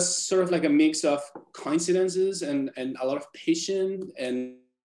it was sort of like a mix of coincidences and a lot of patience, and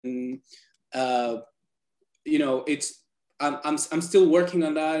you know, I'm still working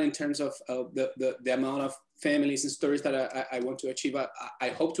on that in terms of the amount of families and stories that I want to achieve. I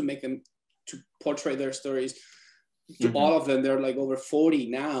hope to make them, to portray their stories to mm-hmm. all of them. They're like over 40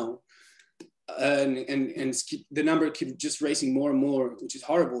 now, and the number keeps just raising more and more, which is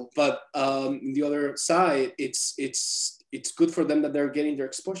horrible. But the other side, it's good for them that they're getting their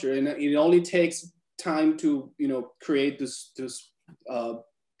exposure, and it only takes time to, you know, create this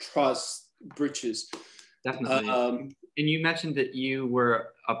trust bridges. Definitely. And you mentioned that you were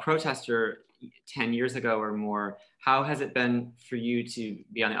a protester 10 years ago or more. How has it been for you to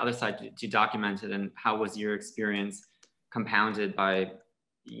be on the other side to document it, and how was your experience compounded by,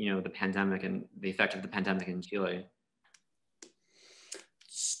 you know, the pandemic and the effect of the pandemic in Chile?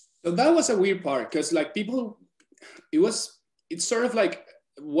 So that was a weird part, because like people, it's sort of like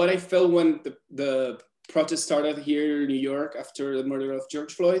what I felt when the protest started here in New York after the murder of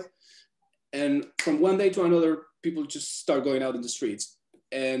George Floyd. And from one day to another, people just start going out in the streets.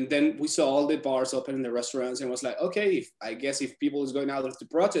 And then we saw all the bars open and the restaurants, and was like, okay, I guess if people is going out to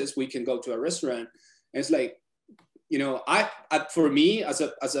protest, we can go to a restaurant. And it's like, you know, for me as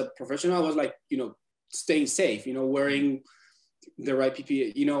a professional, I was like, you know, staying safe, you know, wearing the right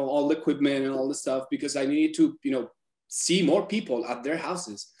PPE, you know, all the equipment and all the stuff, because I needed to, you know, see more people at their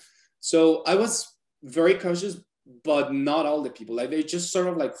houses. So I was very cautious, but not all the people. Like they just sort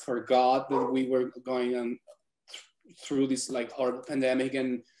of like forgot that we were going on through this like horrible pandemic,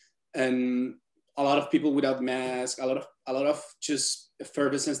 and a lot of people without masks, a lot of just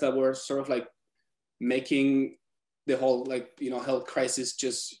effervescence that were sort of like making the whole, like, you know, health crisis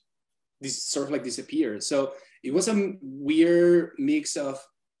just this sort of like disappear. So it was a weird mix of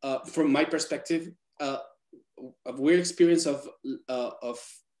from my perspective, a weird experience of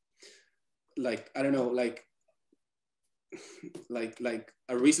like, I don't know, like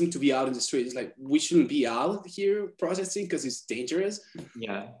a reason to be out in the street. It's like, we shouldn't be out here protesting because it's dangerous.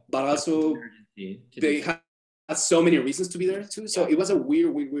 Yeah. But also they had so many reasons to be there too. So it was a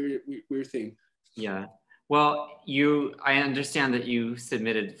weird thing. Yeah. Well, I understand that you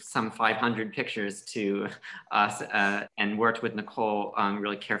submitted some 500 pictures to us and worked with Nicole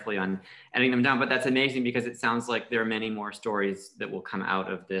really carefully on editing them down. But that's amazing, because it sounds like there are many more stories that will come out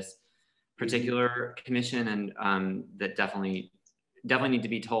of this particular commission, and that definitely need to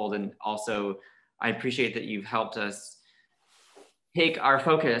be told. And also, I appreciate that you've helped us take our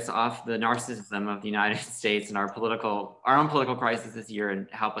focus off the narcissism of the United States and our own political crisis this year, and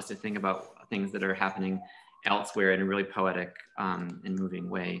help us to think about things that are happening elsewhere in a really poetic and moving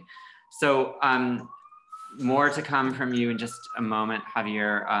way. So more to come from you in just a moment,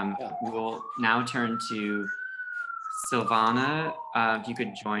 Javier. We'll now turn to Silvana. If you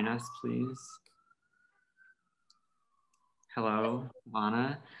could join us, please. Hello,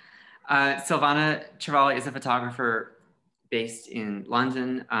 Silvana. Silvana Trevale is a photographer based in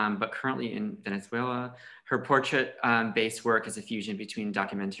London, but currently in Venezuela. Her portrait-based work is a fusion between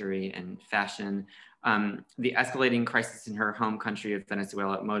documentary and fashion. The escalating crisis in her home country of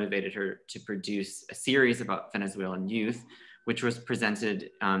Venezuela motivated her to produce a series about Venezuelan youth, which was presented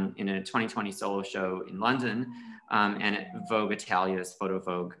in a 2020 solo show in London and at Vogue Italia's Photo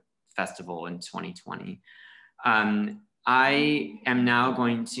Vogue festival in 2020. I am now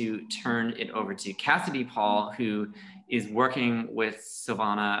going to turn it over to Cassidy Paul, who is working with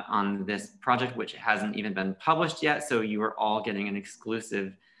Silvana on this project, which hasn't even been published yet. So you are all getting an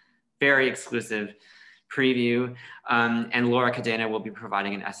exclusive, very exclusive preview. And Laura Cadena will be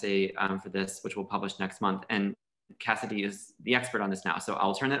providing an essay for this, which we'll publish next month. And Cassidy is the expert on this now. So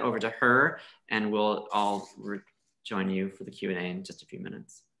I'll turn it over to her and we'll all join you for the Q&A in just a few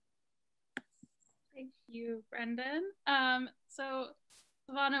minutes. Thank you, Brendan. So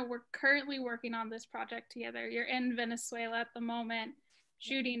Silvana, we're currently working on this project together. You're in Venezuela at the moment,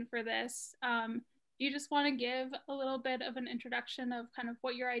 shooting for this. Do you just want to give a little bit of an introduction of kind of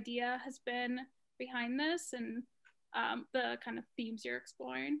what your idea has been behind this and the kind of themes you're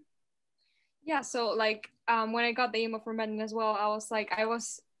exploring? Yeah, so like when I got the email from Brendan as well, I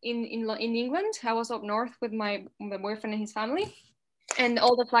was in England. I was up north with my boyfriend and his family, and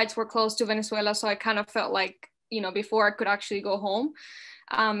all the flights were closed to Venezuela. So I kind of felt like, you know, before I could actually go home,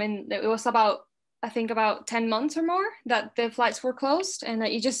 and it was about, I think about 10 months or more that the flights were closed. And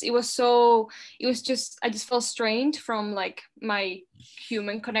I just felt strained from like my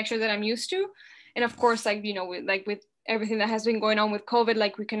human connection that I'm used to. And of course, like, you know, with everything that has been going on with COVID,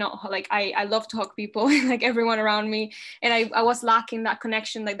 like we cannot, like I love to hug people, like everyone around me. And I was lacking that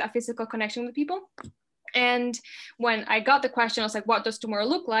connection, like that physical connection with people. And when I got the question, I was like, what does tomorrow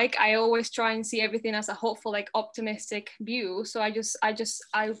look like? I always try and see everything as a hopeful, like optimistic view. So I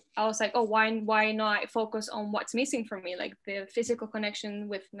was like, oh, why not focus on what's missing for me? Like the physical connection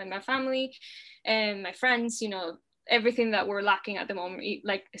with my family and my friends, you know, everything that we're lacking at the moment,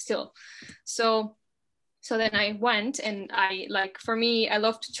 like still. So then I went, and for me, I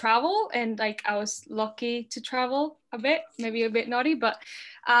love to travel, and like I was lucky to travel a bit, maybe a bit naughty, but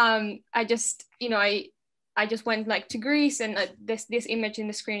I just went like to Greece, and this image in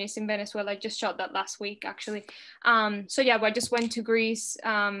the screen is in Venezuela. I just shot that last week actually. So yeah, but I just went to Greece,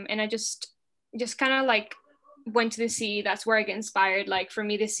 and I just kind of like went to the sea. That's where I get inspired. Like for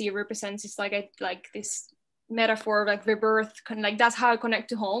me, the sea represents, it's like this metaphor of like rebirth, like that's how I connect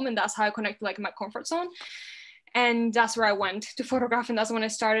to home, and that's how I connect to like my comfort zone. And that's where I went to photograph, and that's when I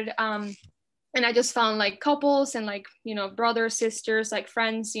started. And I just found like couples and like, you know, brothers, sisters, like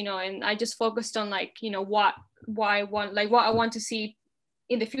friends, you know, and I just focused on like, you know, what I want to see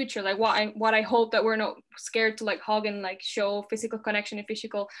in the future, like what I hope that we're not scared to like hug and like show physical connection and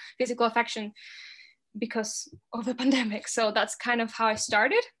physical affection because of the pandemic. So that's kind of how I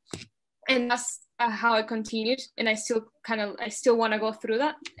started, and that's how I continued, and I still want to go through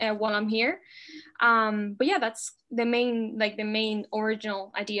that while I'm here. But yeah, that's the main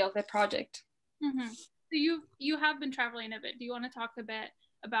original idea of the project. Mm-hmm. So you have been traveling a bit. Do you want to talk a bit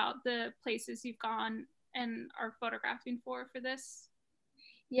about the places you've gone and are photographing for this?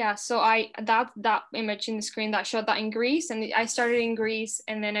 Yeah, so that image in the screen, that shot that in Greece, and I started in Greece,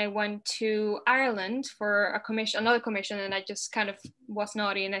 and then I went to Ireland for another commission, and I just kind of was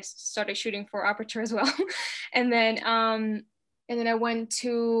naughty, and I started shooting for Aperture as well. And then I went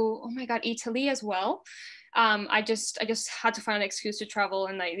to, oh my God, Italy as well. I just had to find an excuse to travel,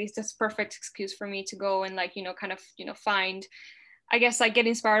 and like it's just perfect excuse for me to go and like, you know, kind of, you know, find, I guess, like get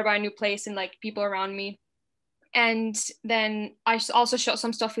inspired by a new place and like people around me. And then I also shot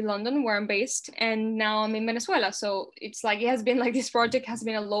some stuff in London where I'm based, and now I'm in Venezuela. So it's like, it has been like, this project has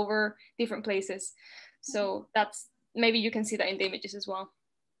been all over different places. So that's, maybe you can see that in the images as well.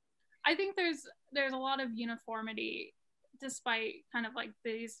 I think there's a lot of uniformity despite kind of like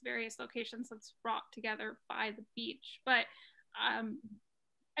these various locations that's brought together by the beach. But I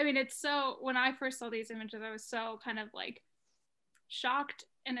mean, it's so, when I first saw these images, I was so kind of like shocked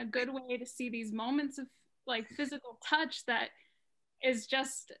in a good way to see these moments of like physical touch that is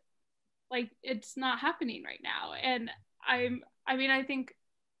just like, it's not happening right now. And I think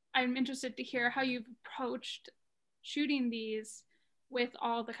I'm interested to hear how you've approached shooting these with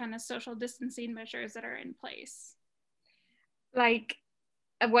all the kind of social distancing measures that are in place. Like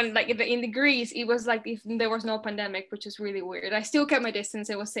when like in the Greece, it was like if there was no pandemic, which is really weird. I still kept my distance,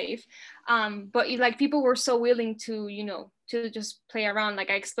 it was safe. But like people were so willing to, you know, to just play around. Like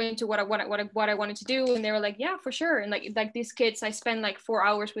I explained to what I wanted to do, and they were like, yeah, for sure. And like these kids, I spent like 4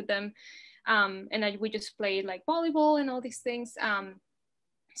 hours with them, and we just played like volleyball and all these things.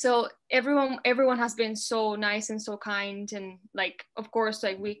 So everyone has been so nice and so kind, and like of course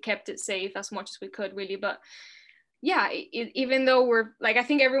like we kept it safe as much as we could, really. But yeah, even though we're like, I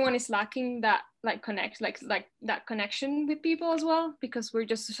think everyone is lacking that like that connection with people as well, because we're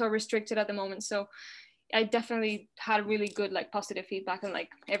just so restricted at the moment. So I definitely had really good like positive feedback, and like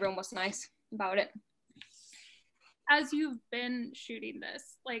everyone was nice about it. as you've been shooting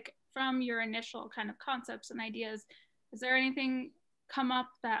this, like from your initial kind of concepts and ideas, is there anything come up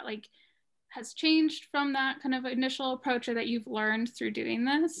that like has changed from that kind of initial approach or that you've learned through doing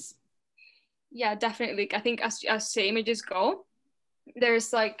this? Yeah, definitely. I think as the images go,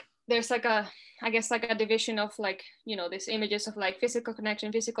 there's like a, I guess like a division of like, you know, these images of like physical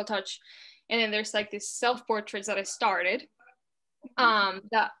connection, physical touch, and then there's like these self-portraits that I started.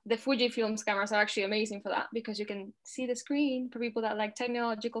 That the FUJIFILM's cameras are actually amazing for that, because you can see the screen for people that like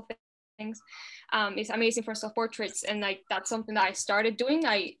technological things. It's amazing for self-portraits, and like that's something that I started doing.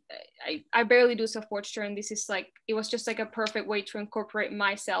 I barely do self-portraiture, and this is like, it was just like a perfect way to incorporate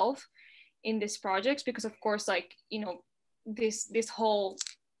myself in this project, because of course, like, you know, this whole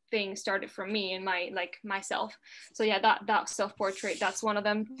thing started from me and my like myself. So yeah, that self-portrait, that's one of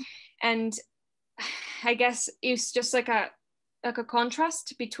them. And I guess it's just like a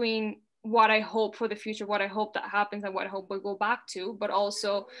contrast between what I hope for the future, what I hope that happens, and what I hope we go back to, but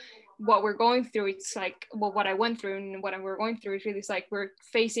also what we're going through. It's like, well, what I went through and what we're going through is really, it's like we're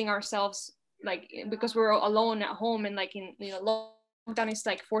facing ourselves, like, because we're alone at home, and like in, you know, lockdown is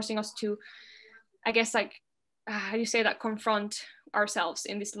like forcing us to, I guess, like, how do you say that, confront ourselves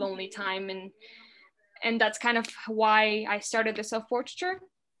in this lonely time. And that's kind of why I started the self-portraiture.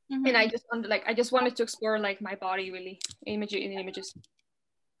 Mm-hmm. And I just wanted to explore like my body really in images.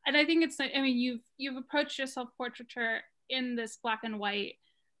 And I think it's, I mean, you've approached your self-portraiture in this black and white,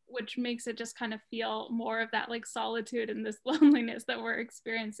 which makes it just kind of feel more of that like solitude and this loneliness that we're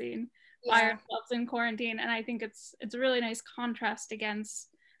experiencing by ourselves in quarantine. And I think it's a really nice contrast against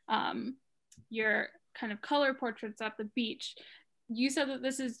your kind of color portraits at the beach. You said that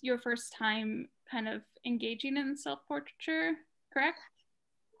this is your first time kind of engaging in self-portraiture, correct?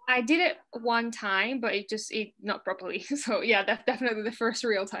 I did it one time, but it not properly. So yeah, that's definitely the first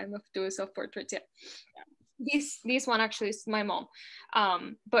real time of doing self-portraits. Yeah. This one actually is my mom.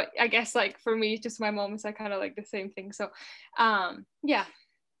 But I guess like for me, just my mom is like kind of like the same thing. So yeah,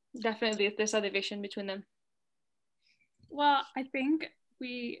 definitely there's a division between them. Well, I think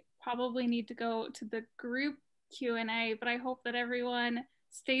we probably need to go to the group Q&A, but I hope that everyone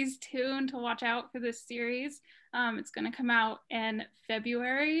stays tuned to watch out for this series. It's going to come out in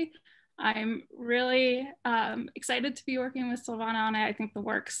February. I'm really excited to be working with Silvana on it. I think the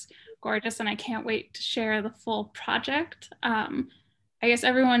work's gorgeous, and I can't wait to share the full project. I guess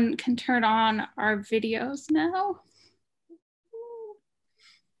everyone can turn on our videos now.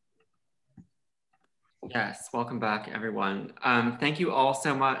 Yes, welcome back, everyone. Thank you all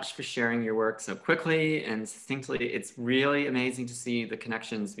so much for sharing your work so quickly and succinctly. It's really amazing to see the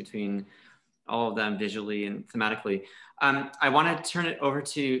connections between all of them visually and thematically. I want to turn it over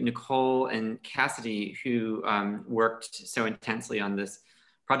to Nicole and Cassidy, who worked so intensely on this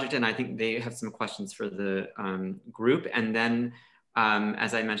project, and I think they have some questions for the group. And then,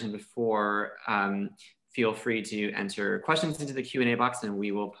 as I mentioned before, feel free to enter questions into the Q&A box, and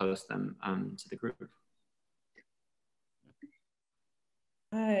we will post them to the group.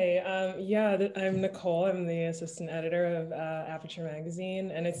 Hi, I'm Nicole. I'm the assistant editor of Aperture magazine,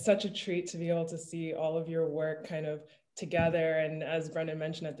 and it's such a treat to be able to see all of your work kind of together. And as Brendan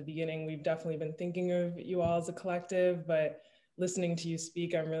mentioned at the beginning, we've definitely been thinking of you all as a collective, but listening to you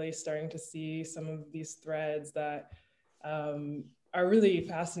speak, I'm really starting to see some of these threads that are really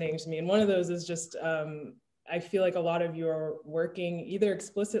fascinating to me. And one of those is just, I feel like a lot of you are working either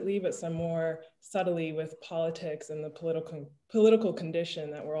explicitly, but some more subtly with politics and the political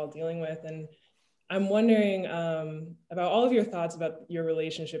condition that we're all dealing with. And I'm wondering about all of your thoughts about your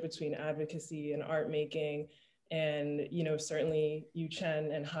relationship between advocacy and art making, and certainly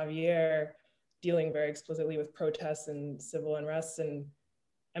Yu-Chen and Javier dealing very explicitly with protests and civil unrest. And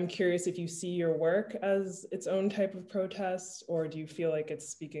I'm curious if you see your work as its own type of protest, or do you feel like it's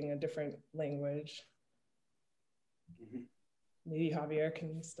speaking a different language? Maybe Javier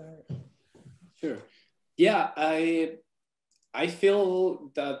can start. Sure. Yeah, I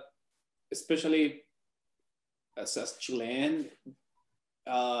feel that, especially as Chilean,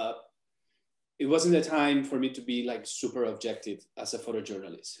 it wasn't the time for me to be like super objective as a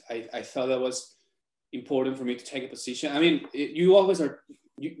photojournalist. I thought that was important for me to take a position. I mean, you always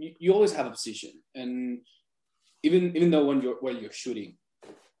have a position, and even though when you're shooting.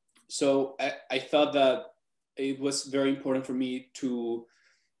 So I thought that it was very important for me to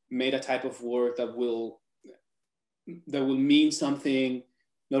make a type of work that will mean something,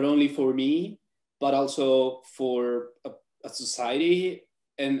 not only for me, but also for a society.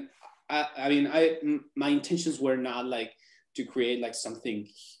 And my intentions were not like to create like something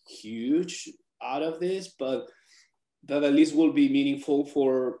huge out of this, but that at least will be meaningful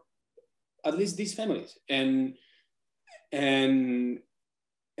for at least these families. And and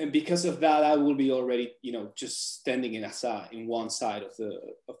because of that, I will be already, you know, just standing in one side of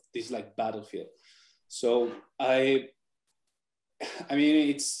this like battlefield. So I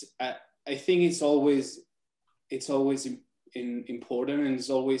mean, I think it's always important, and it's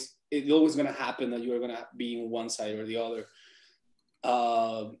always going to happen that you're going to be in one side or the other,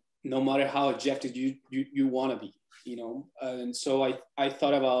 no matter how objective you want to be, you know. And so I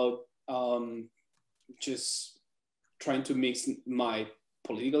thought about just trying to mix my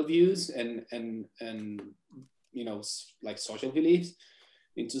political views and you know, like social beliefs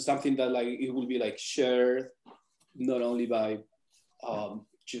into something that like it will be like shared not only by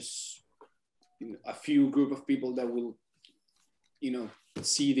just, you know, a few group of people that will, you know,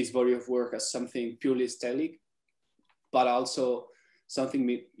 see this body of work as something purely aesthetic, but also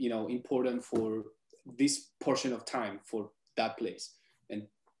something, you know, important for this portion of time, for that place and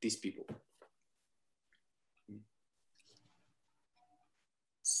these people.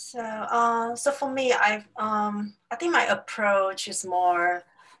 So for me, I think my approach is more,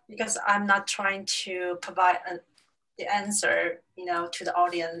 because I'm not trying to provide the answer, you know, to the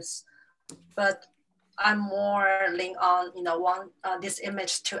audience, but I'm more leaning on, you know, this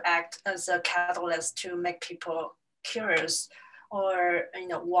image to act as a catalyst to make people curious or, you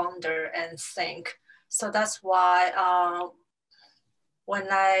know, wonder and think. So that's why when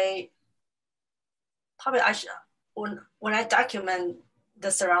I document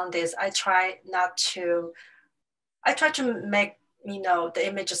the surroundings, I try to make, you know, the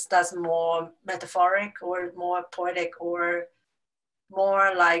images that's more metaphoric or more poetic or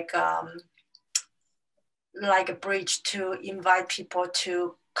more like a bridge to invite people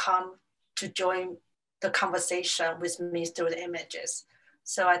to come to join the conversation with me through the images.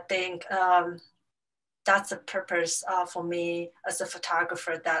 So I think that's the purpose for me as a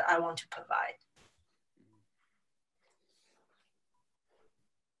photographer that I want to provide.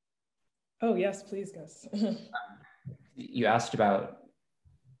 Oh yes, please, Gus. You asked about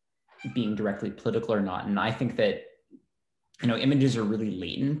being directly political or not, and I think that, you know, images are really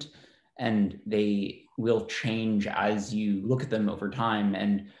latent and they will change as you look at them over time,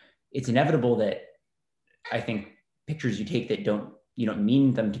 and it's inevitable that I think pictures you take that you don't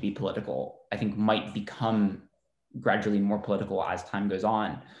mean them to be political, I think might become gradually more political as time goes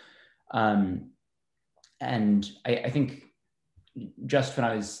on. And I think just when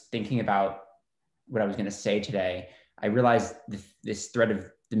I was thinking about what I was going to say today, I realized this thread of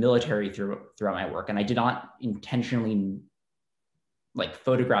the military throughout my work, and I did not intentionally like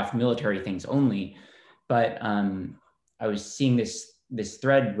photograph military things only, but I was seeing this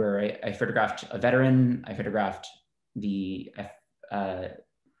thread where I photographed a veteran, I photographed the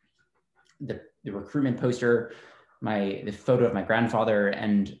recruitment poster, the photo of my grandfather,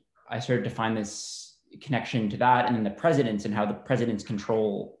 and I started to find this connection to that, and then the presidents and how the presidents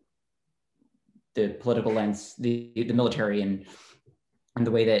control the political lens, the military, and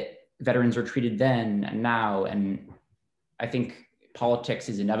the way that veterans are treated then and now. And I think politics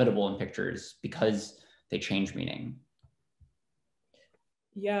is inevitable in pictures because they change meaning.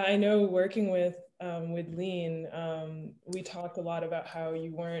 Yeah, I know working with Widline, we talked a lot about how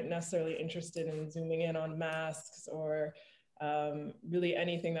you weren't necessarily interested in zooming in on masks or really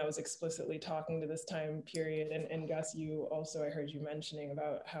anything that was explicitly talking to this time period. And Gus, you also, I heard you mentioning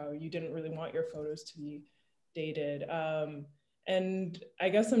about how you didn't really want your photos to be dated. And I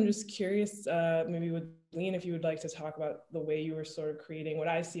guess I'm just curious, maybe with Widline, if you would like to talk about the way you were sort of creating what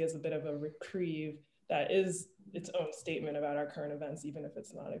I see as a bit of a reprieve that is its own statement about our current events, even if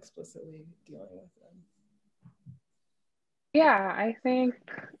it's not explicitly dealing with them. Yeah, I think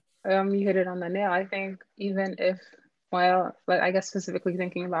you hit it on the nail. I think even if, well, but I guess specifically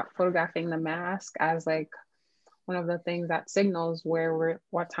thinking about photographing the mask as like one of the things that signals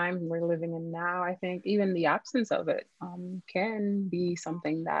what time we're living in now, I think even the absence of it can be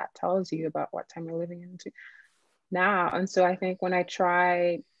something that tells you about what time you're living into now. And so I think when I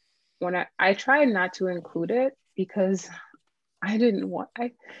tried not to include it because I didn't want,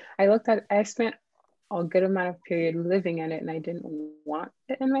 I spent a good amount of period living in it and I didn't want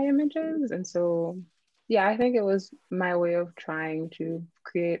it in my images. And so, yeah, I think it was my way of trying to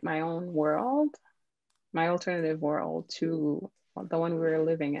create my own world, my alternative world to the one we were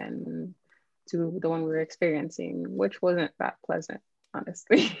living in, to the one we were experiencing, which wasn't that pleasant,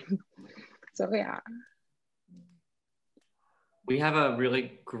 honestly. So, yeah. We have a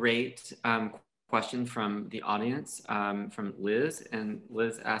really great question from the audience, from Liz. And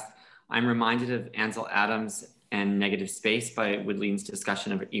Liz asked, I'm reminded of Ansel Adams and Negative Space by Widline's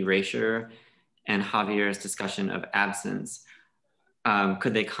discussion of erasure and Javier's discussion of absence.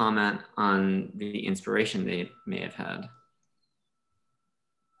 Could they comment on the inspiration they may have had?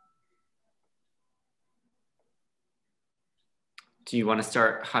 do you want to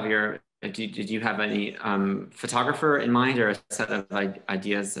start, Javier? Did you have any photographer in mind or a set of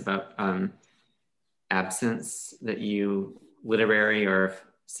ideas about absence that you, literary or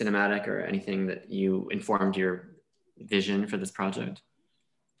cinematic or anything that you informed your vision for this project?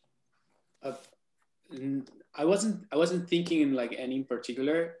 I wasn't thinking in like any in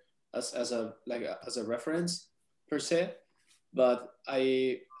particular as a reference per se, but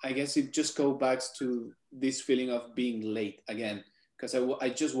I guess it just goes back to this feeling of being late again, because I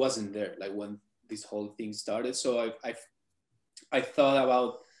just wasn't there like when this whole thing started. So I thought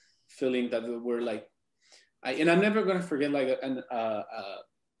about feeling that we were like, and I'm never gonna forget like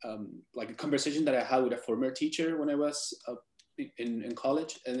like a conversation that I had with a former teacher when I was in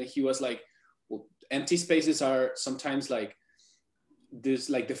college, and he was like, well, empty spaces are sometimes like this,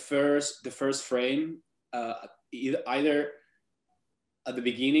 like the first frame, either at the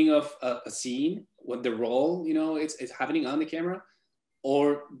beginning of a scene when the role, you know, it's happening on the camera,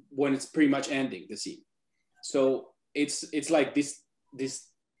 or when it's pretty much ending the scene. So it's like this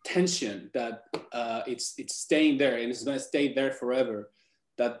tension that it's staying there and it's gonna stay there forever,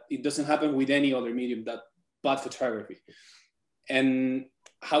 that it doesn't happen with any other medium but photography. And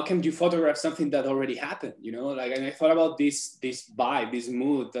how can you photograph something that already happened, you know? Like, and I thought about this vibe, this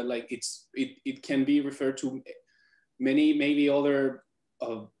mood that like it can be referred to many maybe other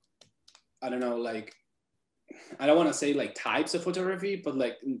I don't know, like, I don't want to say like types of photography, but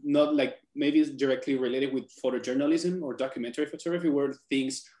like not like maybe it's directly related with photojournalism or documentary photography, where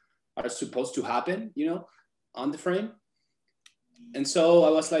things are supposed to happen, you know, on the frame. And so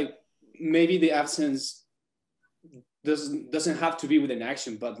I was like, maybe the absence doesn't have to be with an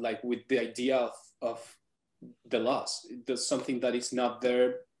action, but like with the idea of the loss. There's something that is not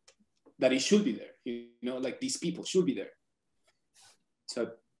there, that it should be there, you know, like these people should be there. So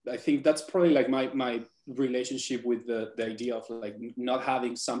I think that's probably like my relationship with the idea of like not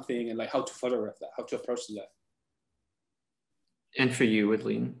having something and like how to photograph that, how to approach that. And for you,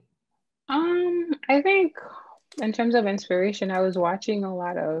 Widline? I think in terms of inspiration, I was watching a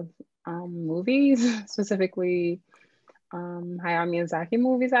lot of movies, specifically Hayao Miyazaki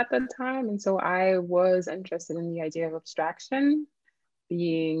movies at the time. And so I was interested in the idea of abstraction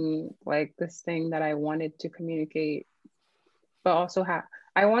being like this thing that I wanted to communicate, but also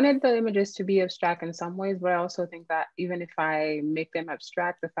I wanted the images to be abstract in some ways, but I also think that even if I make them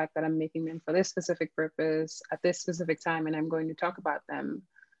abstract, the fact that I'm making them for this specific purpose at this specific time, and I'm going to talk about them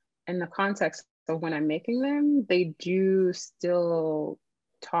in the context of when I'm making them, they do still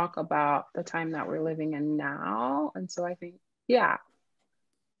talk about the time that we're living in now. And so I think, yeah,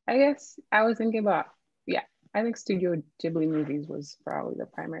 I guess I was thinking about, yeah, I think Studio Ghibli movies was probably the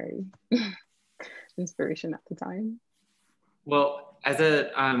primary inspiration at the time. Well, as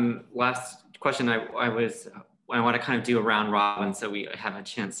a last question, I want to kind of do a round robin so we have a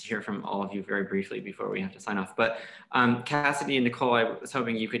chance to hear from all of you very briefly before we have to sign off. But Cassidy and Nicole, I was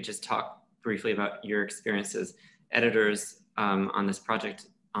hoping you could just talk briefly about your experience as editors on this project,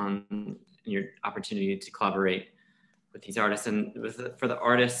 on your opportunity to collaborate with these artists. And for the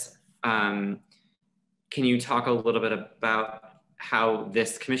artists, can you talk a little bit about how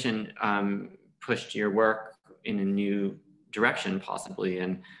this commission pushed your work in a new direction possibly,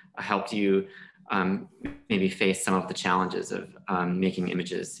 and helped you maybe face some of the challenges of making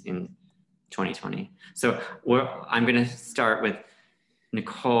images in 2020. So I'm going to start with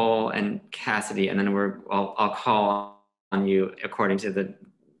Nicole and Cassidy, and then I'll call on you according to the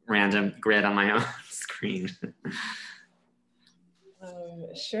random grid on my own screen.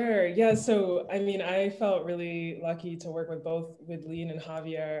 Sure. Yeah. So, I mean, I felt really lucky to work with both Widline and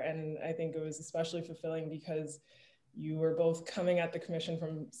Javier, and I think it was especially fulfilling because you were both coming at the commission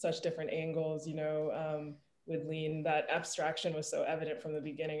from such different angles. You know, Widline, that abstraction was so evident from the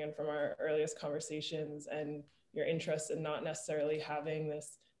beginning and from our earliest conversations, and your interest in not necessarily having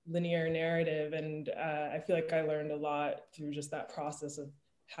this linear narrative. And I feel like I learned a lot through just that process of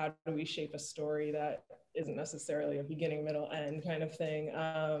how do we shape a story that isn't necessarily a beginning, middle, end kind of thing.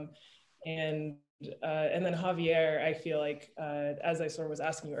 And then Javier, I feel like, as I sort of was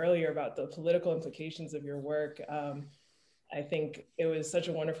asking you earlier about the political implications of your work, I think it was such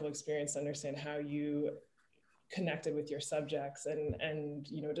a wonderful experience to understand how you connected with your subjects, and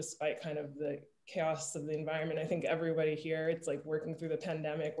you know, despite kind of the chaos of the environment, I think everybody here, it's like working through the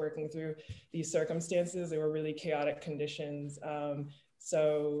pandemic, working through these circumstances, they were really chaotic conditions.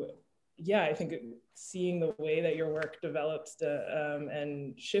 So yeah, I think seeing the way that your work developed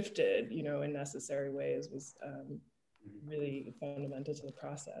and shifted, you know, in necessary ways was really fundamental to the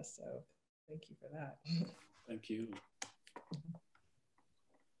process. So thank you for that. Thank you.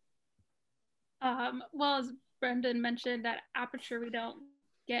 Well, Brendan mentioned, at Aperture, we don't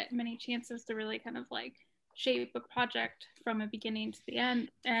get many chances to really kind of like shape a project from a beginning to the end.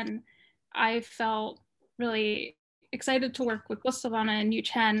 And I felt really excited to work with Silvana and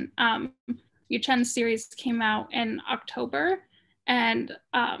Yu-Chen. Yu-Chen's series came out in October, and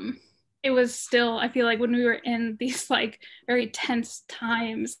it was still, I feel like when we were in these like very tense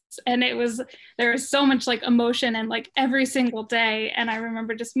times, and there was so much like emotion and like every single day. And I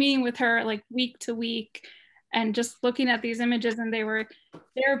remember just meeting with her like week to week and just looking at these images, and they were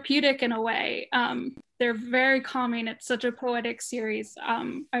therapeutic in a way. They're very calming. It's such a poetic series.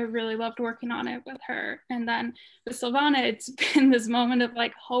 I really loved working on it with her. And then with Silvana, it's been this moment of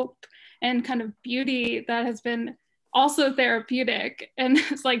like hope and kind of beauty that has been also therapeutic, and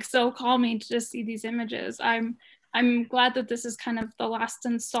it's like so calming to just see these images. I'm glad that this is kind of the last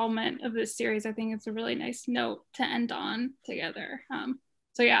installment of this series. I think it's a really nice note to end on together.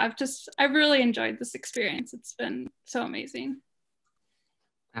 So yeah, I've really enjoyed this experience. It's been so amazing.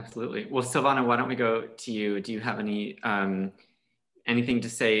 Absolutely. Well, Silvana, why don't we go to you? Do you have any anything to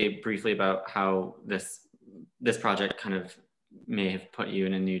say briefly about how this project kind of may have put you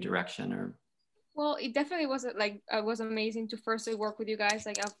in a new direction? Or well, it definitely was amazing to firstly work with you guys.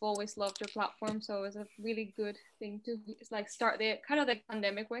 Like, I've always loved your platform, so it was a really good thing to like start the kind of the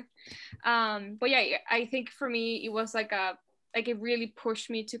pandemic with. But yeah, I think for me it was like it really pushed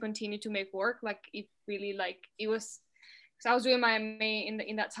me to continue to make work. Like, it really it was, because I was doing my MA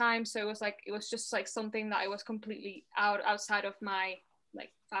in that time, so it was just like something that I was completely outside of my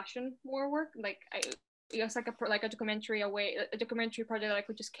like fashion more work. Like, it was like a documentary project that I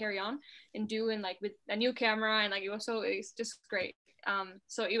could just carry on and do, and like with a new camera, and like it's just great.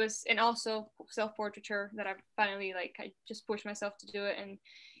 So it was, and also self-portraiture that I finally I just pushed myself to do it, and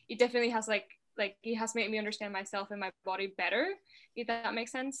it definitely has it has made me understand myself and my body better, if that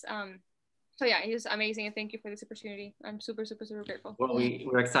makes sense. So yeah, it was amazing, and thank you for this opportunity. I'm super, super, super grateful. Well,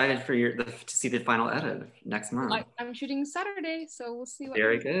 we're excited for to see the final edit next month. I'm shooting Saturday, so we'll see what.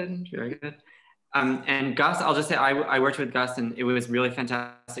 Very good, very good. And Gus, I'll just say I worked with Gus, and it was really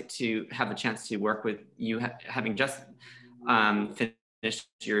fantastic to have the chance to work with you, having just finished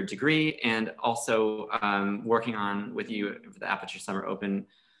your degree, and also working on with you for the Aperture Summer Open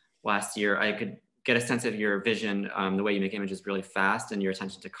last year. I could get a sense of your vision, the way you make images really fast, and your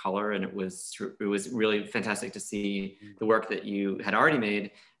attention to color, and it was really fantastic to see the work that you had already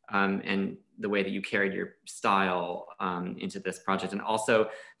made, and the way that you carried your style into this project, and also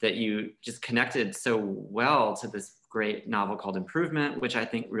that you just connected so well to this great novel called Improvement, which I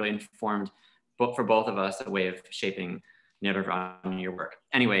think really informed for both of us a way of shaping narrative on your work.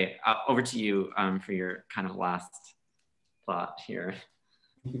 Anyway, over to you for your kind of last thought here.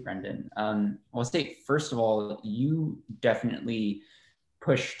 Thank you, Brendan. I'll say, first of all, you definitely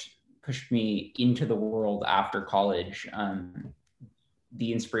pushed me into the world after college.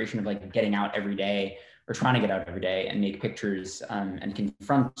 The inspiration of like getting out every day, or trying to get out every day and make pictures, and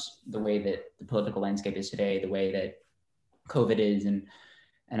confront the way that the political landscape is today, the way that COVID is, and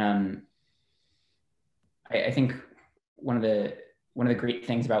I think one of the great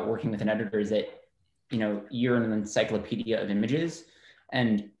things about working with an editor is that, you know, you're an encyclopedia of images,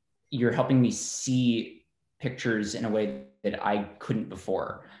 and you're helping me see pictures in a way that I couldn't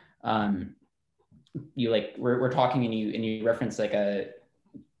before. We're talking, and you reference like a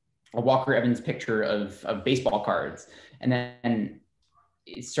Walker Evans picture of baseball cards, and then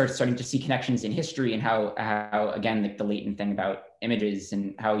it starting to see connections in history, and how again, like the latent thing about images,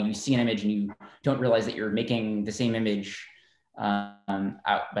 and how you see an image and you don't realize that you're making the same image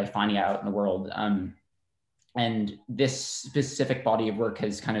out by finding it out in the world. And this specific body of work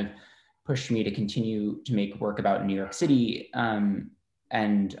has kind of pushed me to continue to make work about New York City. And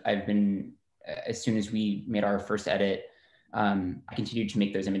I've been, as soon as we made our first edit, I continued to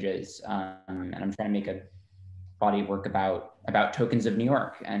make those images. And I'm trying to make a body of work about tokens of New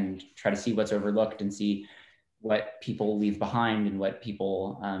York, and try to see what's overlooked, and see what people leave behind, and what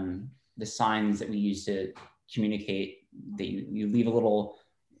people, the signs that we use to communicate, that you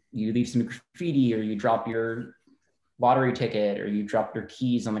leave some graffiti, or you drop your lottery ticket, or you drop your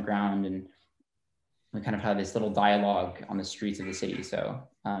keys on the ground, and we kind of have this little dialogue on the streets of the city. So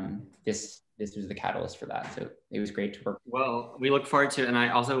this was the catalyst for that. So it was great to work. Well, we look forward to it. And I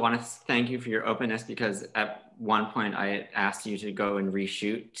also want to thank you for your openness, because at one point I asked you to go and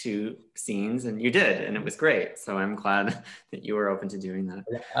reshoot 2 scenes, and you did, and it was great. So I'm glad that you were open to doing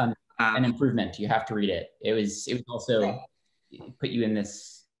that. An Improvement, you have to read it. It was also put you in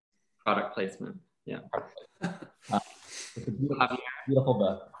this product placement. Yeah. It's a beautiful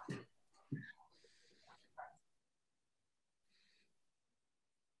book.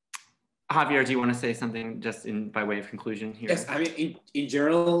 Javier, do you want to say something just by way of conclusion here? Yes, I mean, in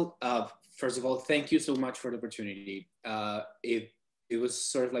general, first of all, thank you so much for the opportunity. It was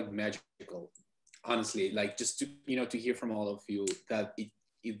sort of like magical, honestly, like just to, to hear from all of you that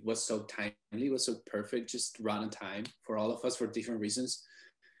it was so timely, it was so perfect, just run on time for all of us for different reasons.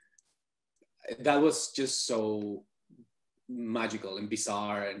 That was just so magical and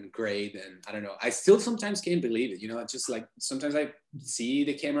bizarre and great, and I don't know, I still sometimes can't believe it, it's just like sometimes I see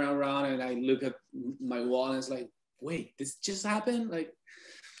the camera around and I look at my wall and it's like, wait, this just happened, like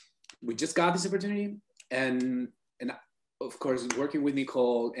we just got this opportunity. And of course working with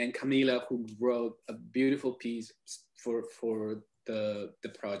Nicole and Camila, who wrote a beautiful piece for the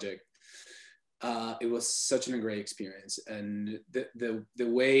project, it was such a great experience. And the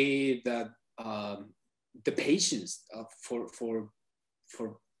way that the patience for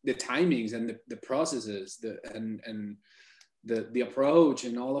the timings and the processes, and the approach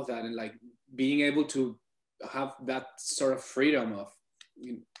and all of that, and like being able to have that sort of freedom of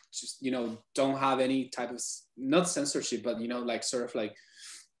just don't have any type of, not censorship, but like sort of like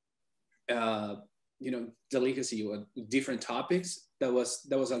delicacy or different topics, that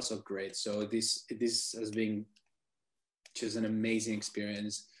was also great. So this has been just an amazing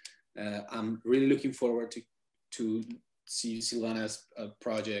experience. I'm really looking forward to see Silvana's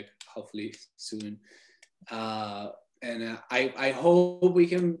project hopefully soon, and I hope we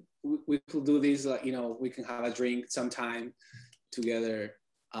could do this, we can have a drink sometime together.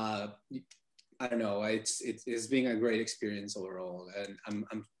 I don't know, it's been a great experience overall, and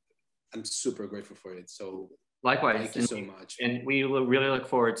I'm super grateful for it. So likewise, thank you so much. And we will really look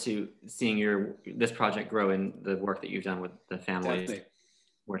forward to seeing this project grow in the work that you've done with the families.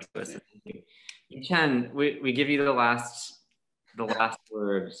 Definitely. Yu-Chen, we give you the last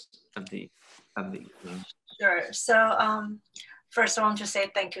words of the evening. Sure. So first I want to say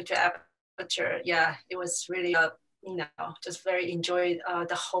thank you to Aperture. Yeah, it was really just very enjoyed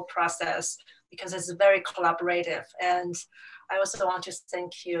the whole process, because it's very collaborative. And I also want to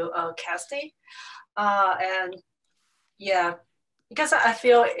thank you, Cassie. And yeah, because I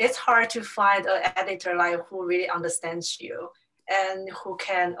feel it's hard to find an editor like who really understands you and who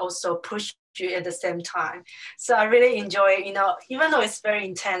can also push you at the same time. So I really enjoy, even though it's very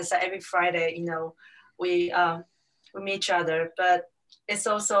intense, every Friday, we meet each other, but it's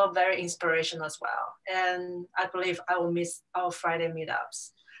also very inspirational as well. And I believe I will miss our Friday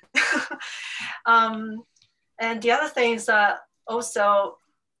meetups. And the other thing is also,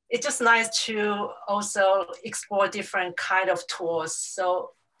 it's just nice to also explore different kind of tools.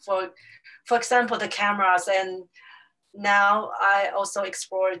 So for example, the cameras, and now I also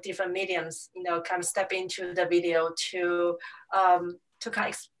explore different mediums, kind of step into the video to kind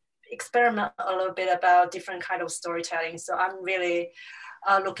of experiment a little bit about different kind of storytelling. So I'm really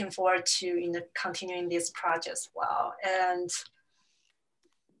looking forward to continuing this project as well. And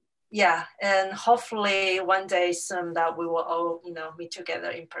yeah, and hopefully one day soon that we will all meet together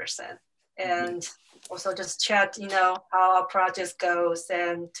in person, and also just chat how our project goes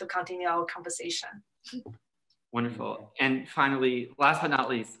and to continue our conversation. Wonderful. And finally, last but not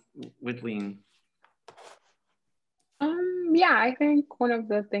least, Widline. Yeah, I think one of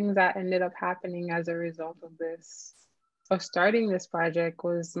the things that ended up happening as a result of starting this project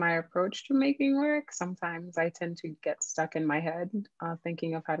was my approach to making work. Sometimes I tend to get stuck in my head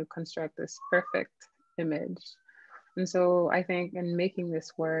thinking of how to construct this perfect image. And so I think in making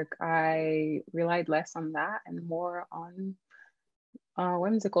this work, I relied less on that and more on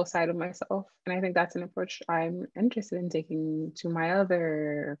whimsical side of myself. And I think that's an approach I'm interested in taking to my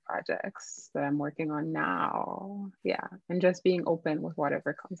other projects that I'm working on now. Yeah, and just being open with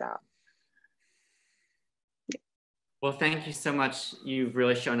whatever comes out. Yeah. Well, thank you so much. You've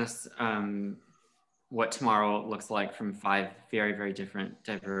really shown us what tomorrow looks like from 5 very, very different,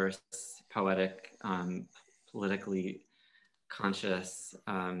 diverse, poetic, politically conscious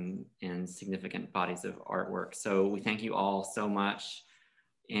and significant bodies of artwork. So we thank you all so much.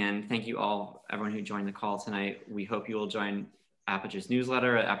 And thank you all, everyone who joined the call tonight. We hope you will join Aperture's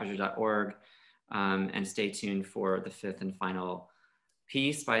newsletter at aperture.org and stay tuned for the 5th and final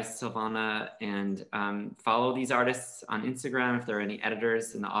piece by Silvana, and follow these artists on Instagram. If there are any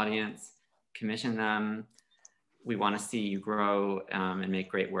editors in the audience, commission them. We want to see you grow and make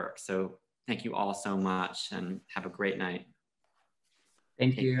great work. So thank you all so much and have a great night.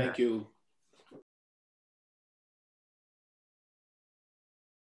 Thank you. Thank you.